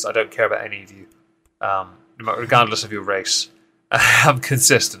racist. I don't care about any of you, regardless of your race. I'm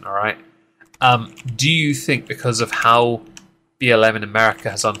consistent, alright? Do you think because of how BLM in America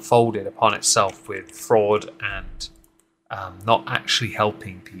has unfolded upon itself with fraud and not actually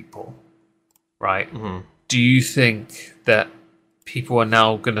helping people, right? Mm-hmm. Do you think that people are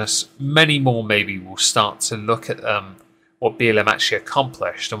now going to, many more maybe, will start to look at what BLM actually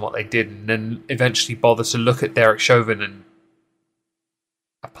accomplished and what they did, and then eventually bother to look at Derek Chauvin and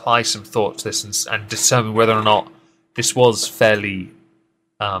apply some thought to this and determine whether or not this was fairly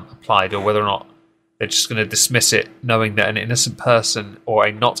applied, or whether or not they're just going to dismiss it, knowing that an innocent person or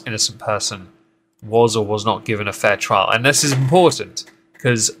a not innocent person was or was not given a fair trial. And this is important,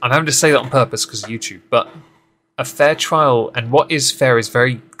 because I'm having to say that on purpose because of YouTube, but a fair trial and what is fair is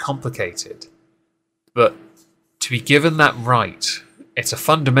very complicated. But to be given that right, it's a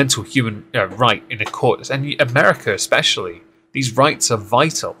fundamental human right in a court, and America especially, these rights are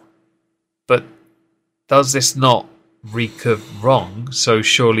vital. But does this not reek of wrong? So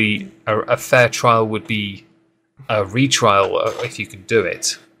surely a fair trial would be, a retrial, if you can do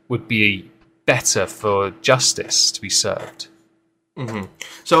it, would be better for justice to be served. Mm-hmm.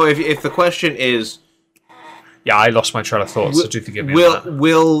 So if the question is... Yeah, I lost my train of thought, so do forgive me on that.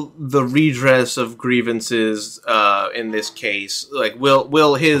 Will the redress of grievances in this case, like,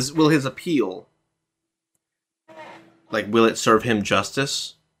 will his appeal, like, will it serve him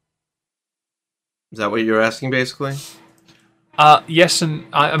justice? Is that what you're asking, basically? Yes, and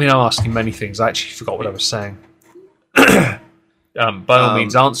I mean, I'm asking many things. I actually forgot what I was saying. By all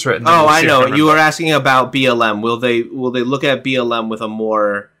means, answer it. And then we'll I know. You were asking about BLM. Will they look at BLM with a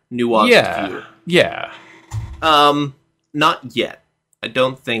more nuanced view? Yeah. Not yet. I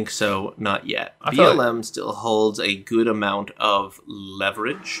don't think so. Not yet. BLM still holds a good amount of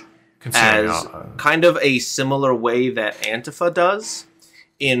leverage, as kind of a similar way that Antifa does,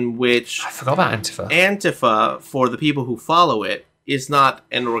 in which... I forgot about Antifa. Antifa, for the people who follow it, is not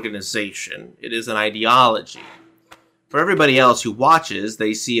an organization. It is an ideology. For everybody else who watches,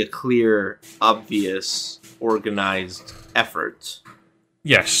 they see a clear, obvious, organized effort.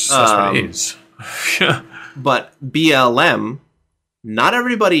 Yes, that's what it is. But BLM, not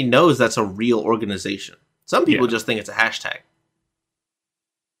everybody knows that's a real organization. Some people just think it's a hashtag.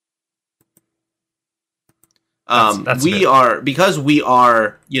 That's we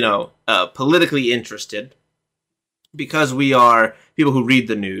are politically interested, because we are people who read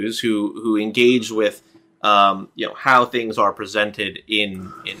the news, who engage with how things are presented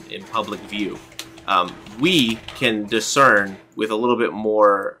in public view. We can discern with a little bit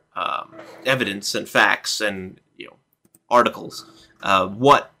more evidence and facts and articles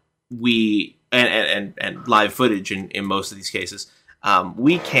what we and live footage in most of these cases.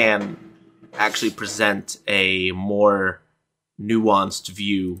 We can actually present a more nuanced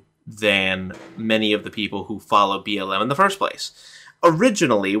view than many of the people who follow BLM in the first place.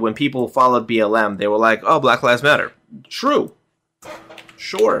 Originally, when people followed BLM, they were like, "Oh, Black Lives Matter." True,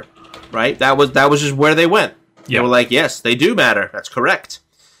 sure, right? That was just where they went. They were like, "Yes, they do matter. That's correct."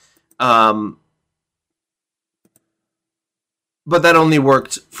 But that only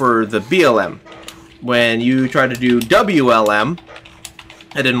worked for the BLM. When you try to do WLM,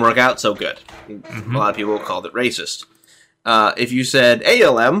 it didn't work out so good. A lot of people called it racist. If you said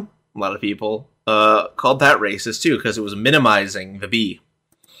ALM, a lot of people called that racist too, because it was minimizing the B.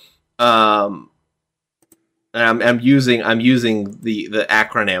 And I'm using the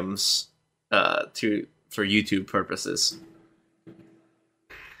acronyms for YouTube purposes.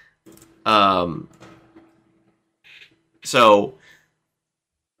 So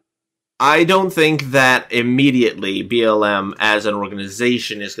I don't think that immediately BLM as an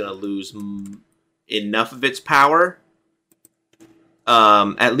organization is going to lose enough of its power.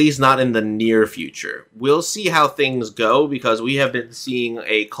 At least not in the near future. We'll see how things go, because we have been seeing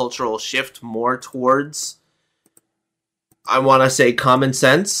a cultural shift more towards, I want to say, common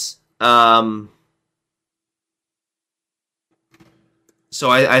sense. So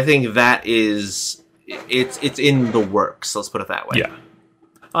I think that is it's in the works. Let's put it that way. Yeah,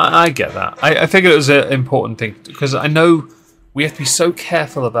 I get that. I figured it was an important thing, because I know we have to be so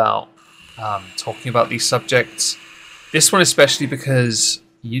careful about talking about these subjects. This one especially, because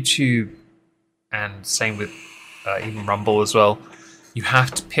YouTube, and same with even Rumble as well, you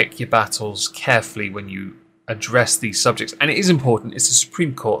have to pick your battles carefully when you address these subjects. And it is important. It's a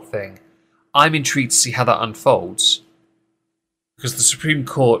Supreme Court thing. I'm intrigued to see how that unfolds, because the Supreme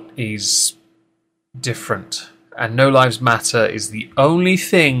Court is different. And No Lives Matter is the only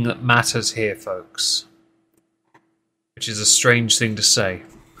thing that matters here, folks. Which is a strange thing to say.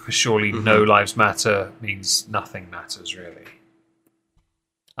 Because surely No Lives Matter means nothing matters, really.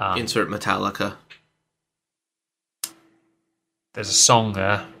 Insert Metallica. There's a song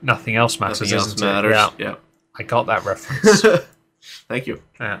there. Nothing else matters, Nothing else isn't matters. it? Yeah. I got that reference. Thank you.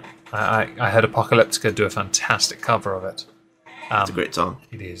 Yeah. I heard Apocalyptica do a fantastic cover of it. It's a great song.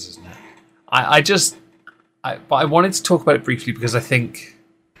 It is, isn't it? But I wanted to talk about it briefly, because I think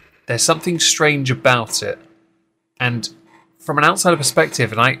there's something strange about it. And from an outsider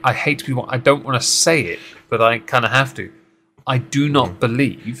perspective, and I hate to be one, I don't want to say it, but I kind of have to. I do not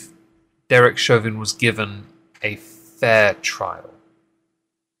believe Derek Chauvin was given a fair trial.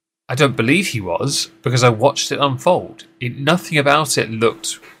 I don't believe he was, because I watched it unfold. Nothing about it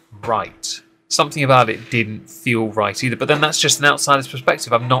looked right. Something about it didn't feel right either. But then that's just an outsider's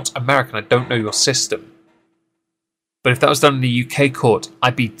perspective. I'm not American. I don't know your system. But if that was done in the UK court,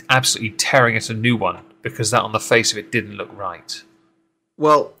 I'd be absolutely tearing at a new one, because that on the face of it didn't look right.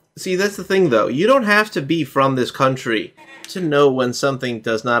 Well, see, that's the thing, though. You don't have to be from this country to know when something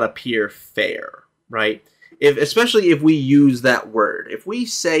does not appear fair, right? Especially if we use that word. If we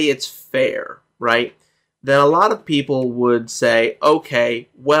say it's fair, right, then a lot of people would say, okay,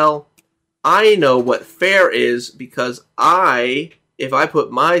 well, I know what fair is, because if I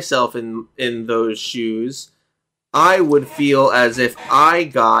put myself in those shoes, I would feel as if I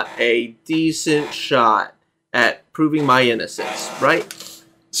got a decent shot at proving my innocence, right?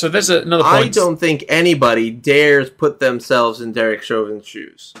 So there's another point. I don't think anybody dares put themselves in Derek Chauvin's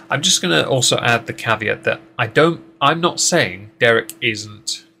shoes. I'm just going to also add the caveat that I'm not saying Derek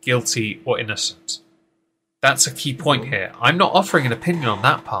isn't guilty or innocent. That's a key point here. I'm not offering an opinion on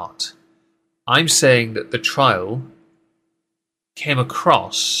that part. I'm saying that the trial came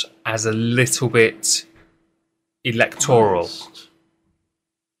across as a little bit electoral.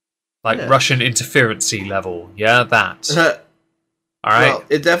 Like Russian interference-y level. Yeah, that. All right. Well,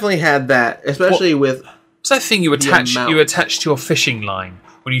 it definitely had that, especially with... What's that thing you attach to your fishing line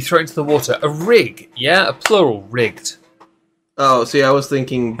when you throw it into the water? A rig. Yeah, a plural, rigged. Oh, see, I was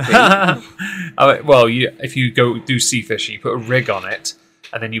thinking... Well, if you go do sea fishing, you put a rig on it,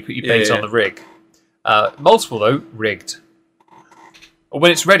 and then you put your bait on the rig. Multiple, though, rigged. Or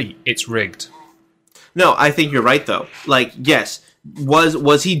when it's ready, it's rigged. No, I think you're right, though. Like, yes.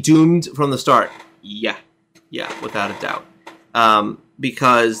 Was he doomed from the start? Yeah. Yeah, without a doubt.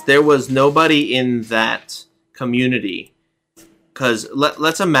 Because there was nobody in that community. Because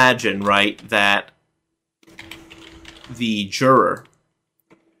let's imagine, right, that the juror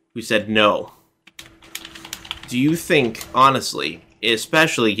who said no, do you think, honestly,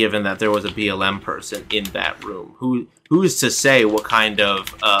 especially given that there was a BLM person in that room, who's to say what kind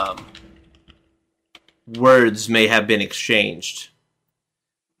of words may have been exchanged?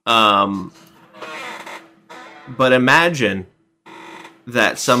 But imagine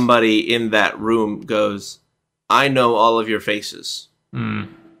that somebody in that room goes, I know all of your faces. Mm.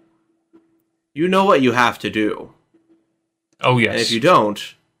 You know what you have to do. Oh, yes. And if you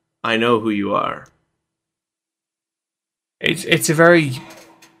don't, I know who you are. It's a very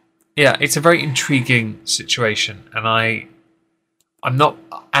intriguing situation, and I'm not,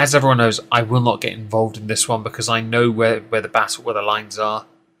 as everyone knows, I will not get involved in this one because I know where the lines are.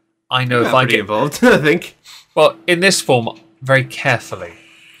 I know if I get involved, I think. Well, in this form, very carefully.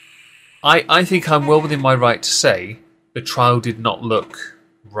 I think I'm well within my right to say the trial did not look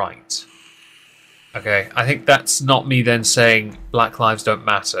right. Okay, I think that's not me then saying Black Lives don't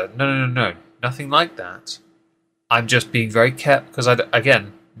matter. No, nothing like that. I'm just being very careful because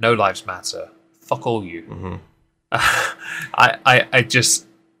again, no lives matter. Fuck all you. Mm-hmm.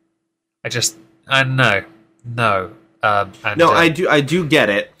 No. I do get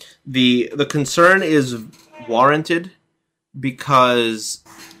it. The concern is warranted because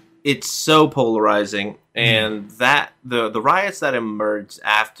it's so polarizing, and that the riots that emerged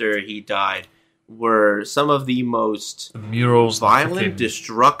after he died were some of the most murals, violent,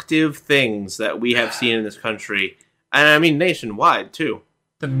 destructive things that we have seen in this country, and I mean nationwide too.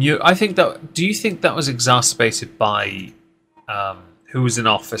 I think that. Do you think that was exacerbated by who was in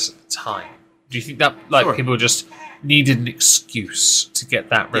office at the time? Do you think that Sure. people just needed an excuse to get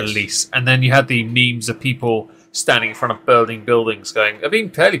that release, and then you had the memes of people standing in front of burning buildings, going, "They're being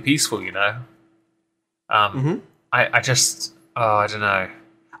fairly peaceful," you know? I don't know.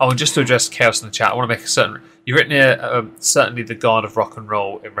 Oh, and just to address chaos in the chat, I want to make a certain. You've written here, certainly the God of Rock and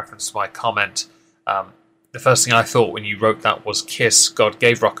Roll in reference to my comment. The first thing I thought when you wrote that was Kiss, God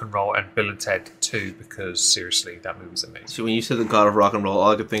Gave Rock and Roll, and Bill and Ted 2, because seriously, that movie was amazing. So when you said the God of Rock and Roll,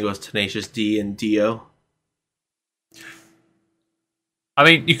 all I could think was Tenacious D and Dio. I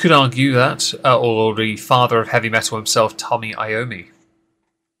mean, you could argue that, or the father of heavy metal himself, Tommy Iommi.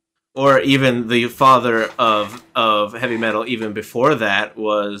 Or even the father of heavy metal, even before that,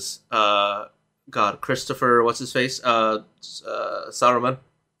 was Christopher, what's his face? Saruman.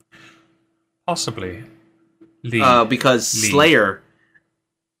 Possibly. Lee. Because Lee. Slayer.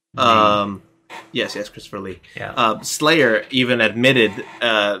 Yes, Christopher Lee. Yeah. Slayer even admitted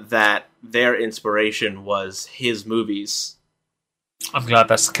that their inspiration was his movies. I'm glad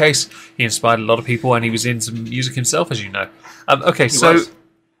that's the case. He inspired a lot of people, and he was into music himself, as you know.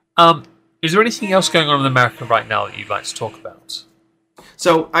 Is there anything else going on in America right now that you'd like to talk about?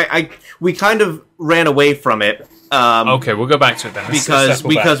 So we kind of ran away from it. Okay, we'll go back to it then.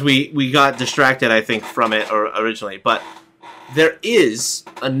 Because we got distracted, I think, from it originally. But there is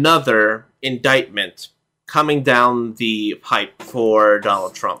another indictment coming down the pipe for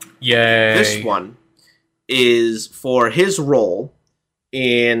Donald Trump. Yay. This one is for his role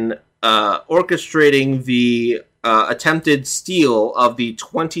in orchestrating the attempted steal of the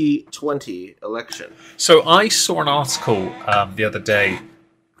 2020 election. So I saw an article the other day,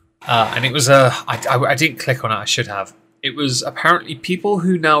 and it was I didn't click on it. I should have. It was apparently people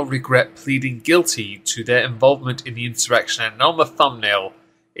who now regret pleading guilty to their involvement in the insurrection, and on the thumbnail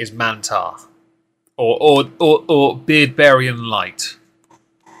is Mantar or Beardbarian Light.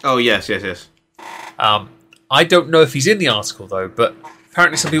 Oh yes. I don't know if he's in the article though, but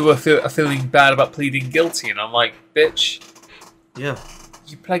apparently some people are feeling bad about pleading guilty, and I'm like, bitch, yeah,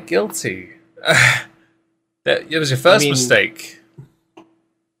 you pled guilty. That was your first mistake.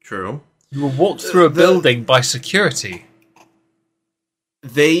 True. You were walked through a building by security.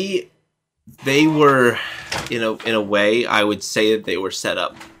 They were, in a way, I would say that they were set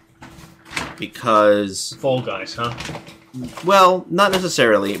up. Because... Fall Guys, huh? Well, not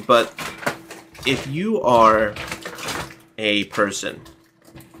necessarily, but if you are a person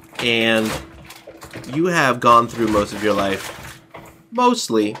and you have gone through most of your life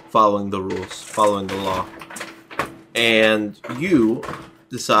mostly following the rules, following the law, and you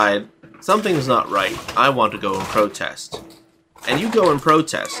decide something's not right, I want to go and protest. And you go and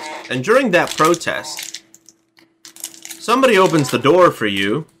protest. And during that protest, somebody opens the door for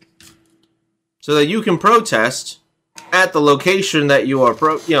you so that you can protest at the location that you are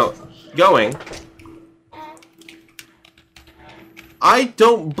going. I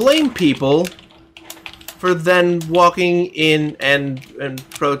don't blame people for then walking in and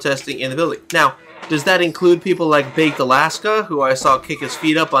protesting in the building. Now, Does that include people like Baked Alaska, who I saw kick his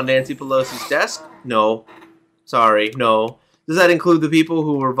feet up on Nancy Pelosi's desk? No. Sorry, no. Does that include the people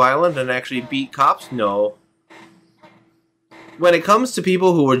who were violent and actually beat cops? No. When it comes to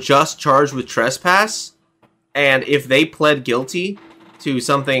people who were just charged with trespass, and if they pled guilty to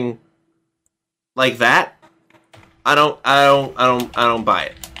something like that, I don't buy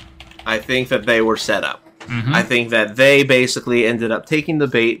it. I think that they were set up. Mm-hmm. I think that they basically ended up taking the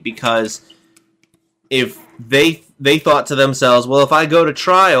bait because if they thought to themselves, well, if I go to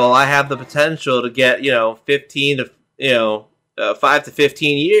trial, I have the potential to get 15 to 5 to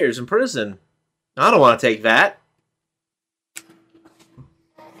 15 years in prison. I don't want to take that.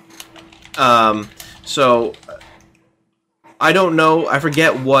 So I don't know. I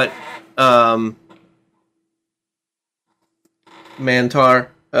forget what Mantar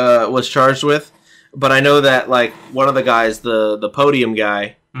was charged with, but I know that like one of the guys, the podium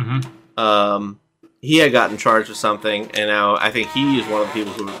guy, Mm-hmm. He had gotten charged with something, and now I think he is one of the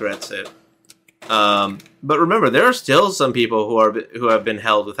people who regrets it. But remember, there are still some people who have been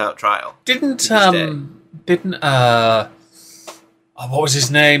held without trial. Didn't what was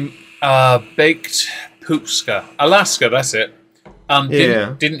his name? Baked Poopska. Alaska, that's it.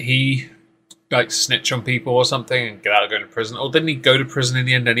 Didn't he like snitch on people or something and get out and go to prison? Or didn't he go to prison in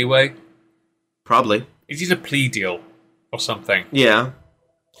the end anyway? Probably. He did a plea deal or something. Yeah.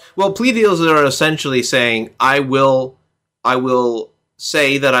 Well, plea deals are essentially saying, I will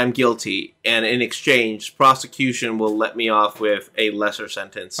say that I'm guilty, and in exchange, prosecution will let me off with a lesser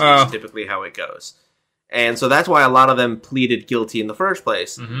sentence. Is typically how it goes. And so that's why a lot of them pleaded guilty in the first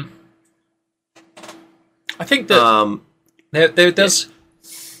place. Mm-hmm. I think that there's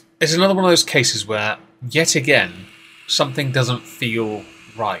another one of those cases where, yet again, something doesn't feel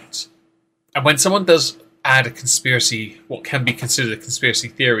right. And when someone does add a conspiracy, what can be considered a conspiracy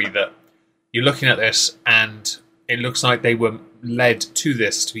theory, that you're looking at this and it looks like they were led to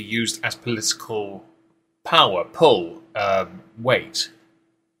this to be used as political power, pull, weight,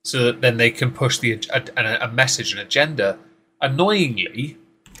 so that then they can push a message, an agenda. Annoyingly,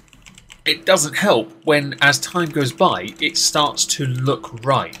 it doesn't help when, as time goes by, it starts to look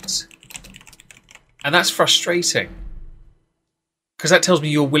right. And that's frustrating. Because that tells me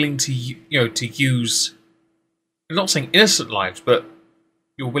you're willing to use, I'm not saying innocent lives, but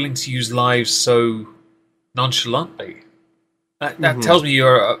you're willing to use lives so nonchalantly. That tells me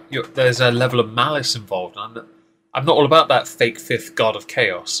there's a level of malice involved. I'm not all about that fake fifth god of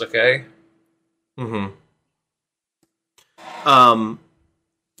chaos, okay? Mm-hmm.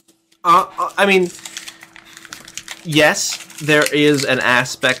 I mean, yes, there is an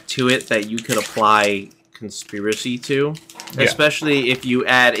aspect to it that you could apply conspiracy to, especially if you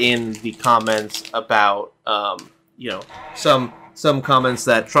add in the comments about, some comments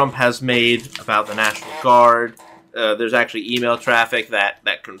that Trump has made about the National Guard. There's actually email traffic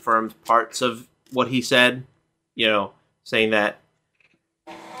that confirms parts of what he said, saying that.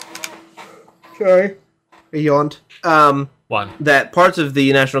 Sorry, I yawned. That parts of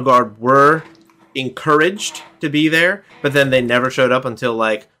the National Guard were encouraged to be there, but then they never showed up until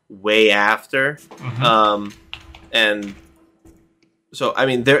like way after. Mm-hmm. And so, I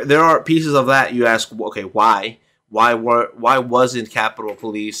mean, there are pieces of that you ask, okay, why? Why wasn't Capitol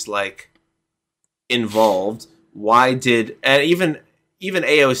Police like involved? Why did, and even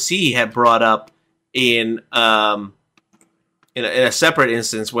AOC had brought up in a separate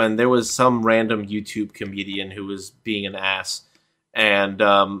instance when there was some random YouTube comedian who was being an ass and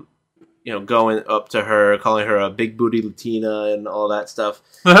going up to her, calling her a big booty Latina and all that stuff.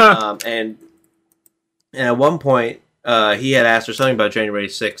 And at one point he had asked her something about January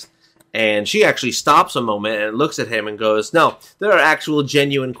 6th. And she actually stops a moment and looks at him and goes, no, there are actual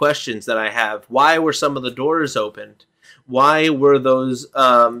genuine questions that I have. Why were some of the doors opened? Why were those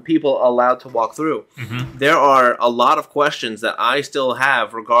people allowed to walk through? Mm-hmm. There are a lot of questions that I still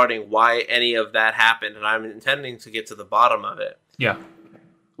have regarding why any of that happened, and I'm intending to get to the bottom of it. Yeah.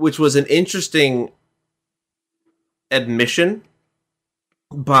 Which was an interesting admission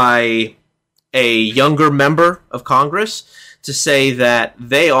by a younger member of Congress to say that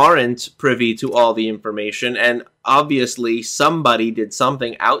they aren't privy to all the information, and obviously somebody did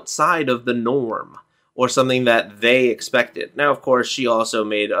something outside of the norm, or something that they expected. Now, of course, she also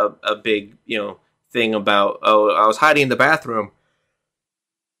made a big, thing about, I was hiding in the bathroom,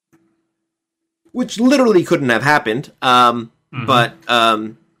 which literally couldn't have happened, but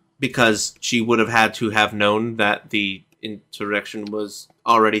because she would have had to have known that the insurrection was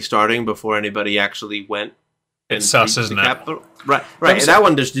already starting before anybody actually went. It's sus, isn't it? Capital. Right. And that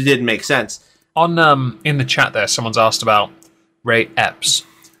one just didn't make sense. On in the chat there, someone's asked about Ray Epps.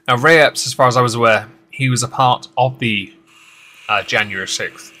 Now, Ray Epps, as far as I was aware, he was a part of the January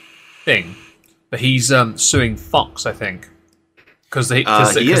 6th thing, but he's suing Fox, I think, because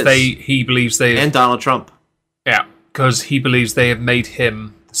he believes they and Donald Trump. Yeah, because he believes they have made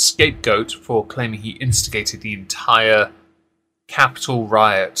him the scapegoat for claiming he instigated the entire Capitol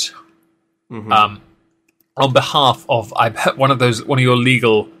riot. On behalf of, I bet one of your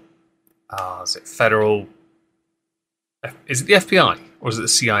legal, is it federal? Is it the FBI or is it the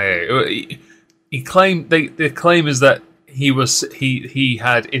CIA? He claimed the claim is that he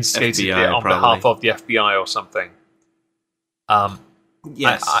had instigated FBI, it on behalf of the FBI or something.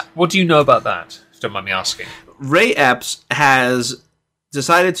 Yes. What do you know about that? If you don't mind me asking. Ray Epps has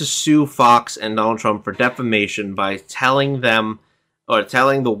decided to sue Fox and Donald Trump for defamation by telling them, or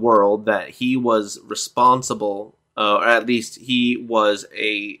telling the world, that he was responsible, or at least he was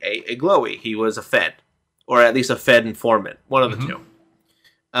a glowy. He was a Fed, or at least a Fed informant, one of the two.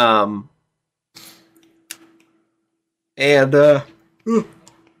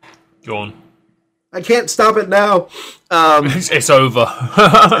 Go on. I can't stop it now. It's over.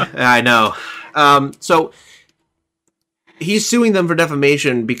 I know. So he's suing them for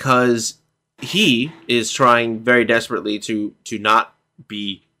defamation because he is trying very desperately to not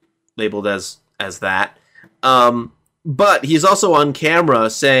be labeled as that. But he's also on camera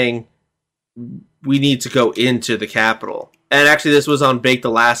saying we need to go into the Capitol. And actually, this was on Baked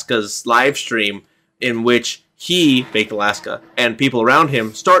Alaska's live stream, in which he, Baked Alaska, and people around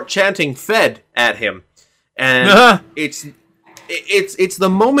him start chanting "Fed" at him, and it's the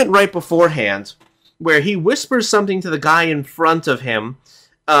moment right beforehand where he whispers something to the guy in front of him,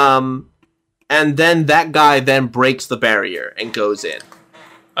 and then that guy then breaks the barrier and goes in.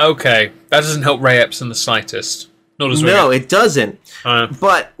 Okay, that doesn't help Ray Epps in the slightest. No, it doesn't.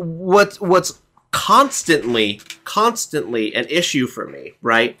 But what's constantly an issue for me,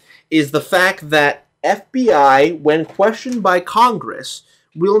 right, is the fact that FBI, when questioned by Congress,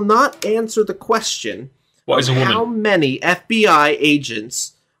 will not answer the question of how many FBI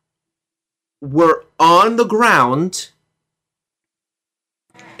agents were on the ground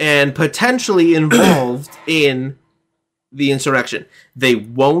and potentially involved in the insurrection. They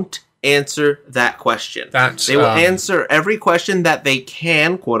won't answer that question. They will answer every question that they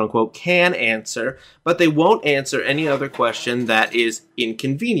can, quote unquote, can answer, but they won't answer any other question that is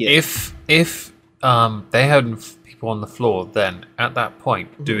inconvenient. If they had people on the floor, then at that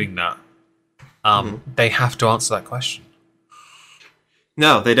point doing that, they have to answer that question.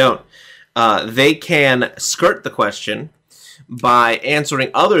 No, they don't. They can skirt the question by answering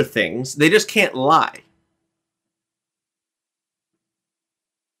other things. They just can't lie.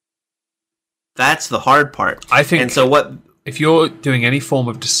 That's the hard part. I think. And so what? If you're doing any form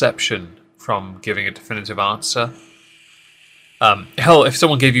of deception from giving a definitive answer, hell, if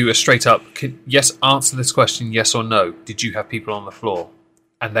someone gave you a straight up, yes, answer this question, yes or no. Did you have people on the floor?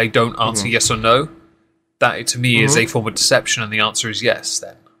 And they don't answer yes or no. That to me is a form of deception, and the answer is yes.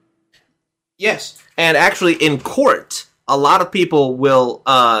 Then. Yes, and actually in court, a lot of people will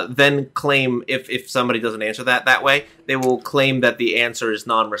then claim, if somebody doesn't answer that way, they will claim that the answer is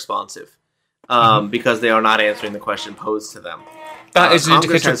non-responsive. Because they are not answering the question posed to them. That is an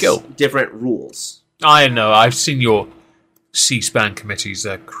indicator of guilt. Different rules. I know. I've seen your C-SPAN committees.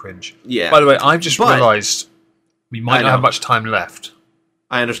 They're cringe. Yeah. By the way, I've just realised we might not have much time left.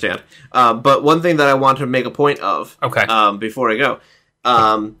 I understand. But one thing that I want to make a point of, before I go,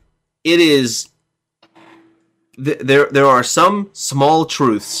 it is there are some small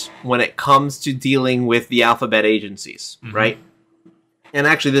truths when it comes to dealing with the alphabet agencies, right? And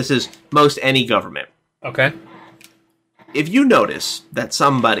actually, this is most any government. Okay. If you notice that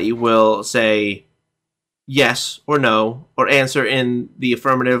somebody will say yes or no, or answer in the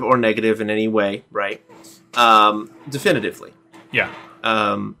affirmative or negative in any way, right? Definitively. Yeah.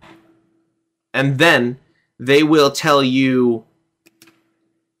 And then they will tell you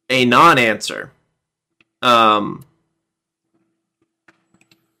a non-answer.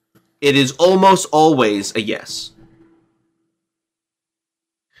 It is almost always a yes.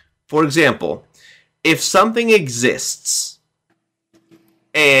 For example, if something exists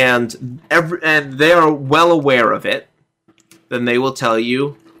and they are well aware of it, then they will tell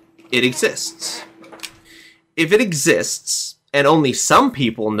you it exists. If it exists and only some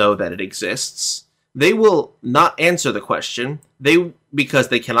people know that it exists, they will not answer the question. Because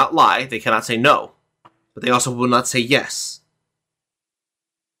they cannot lie, they cannot say no, but they also will not say yes.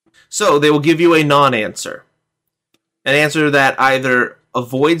 So they will give you a non-answer, an answer that either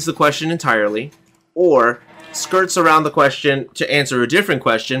avoids the question entirely, or skirts around the question to answer a different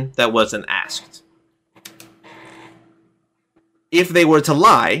question that wasn't asked. if they were to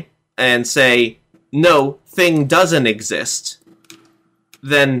lie and say, no, thing doesn't exist,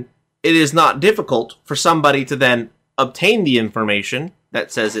 then it is not difficult for somebody to then obtain the information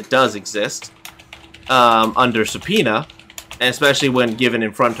that says it does exist under subpoena, and especially when given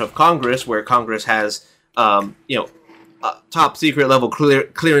in front of Congress, where Congress has, top secret level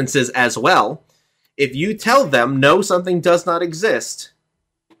clearances as well. If you tell them, no, something does not exist,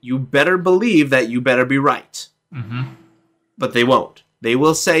 you better believe that you better be right. Mm-hmm. But they won't. They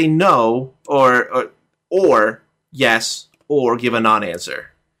will say no, or yes, or give a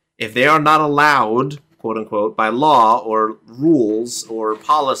non-answer. If they are not allowed, quote unquote, by law or rules or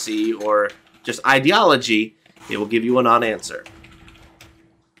policy or just ideology, they will give you a non-answer.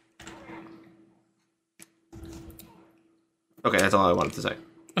 Okay, that's all I wanted to say.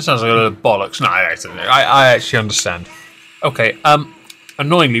 That sounds like a little bollocks. No, I actually understand. Okay,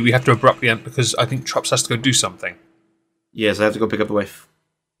 annoyingly, we have to abruptly end because I think Trops has to go do something. Yes, I have to go pick up the wife.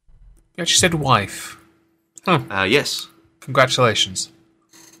 You actually said wife. Yes. Congratulations.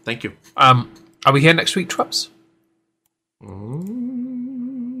 Thank you. Are we here next week, Trops?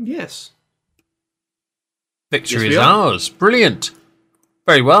 Yes. Victory is ours. Brilliant.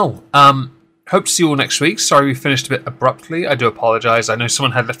 Very well. Hope to see you all next week. Sorry we finished a bit abruptly. I do apologise. I know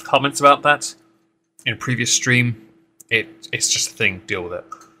someone had left comments about that in a previous stream. It's just a thing. Deal with it.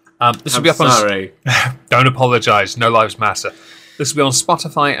 This will be up sorry. on... Don't apologise. No lives matter. This will be on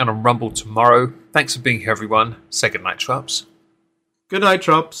Spotify and on Rumble tomorrow. Thanks for being here, everyone. Say goodnight, Trops. Good night,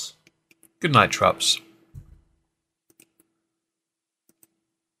 Trops. Good night, Trops.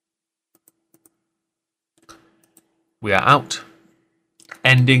 We are out.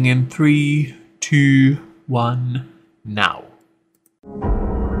 Ending in 3, 2, 1, now.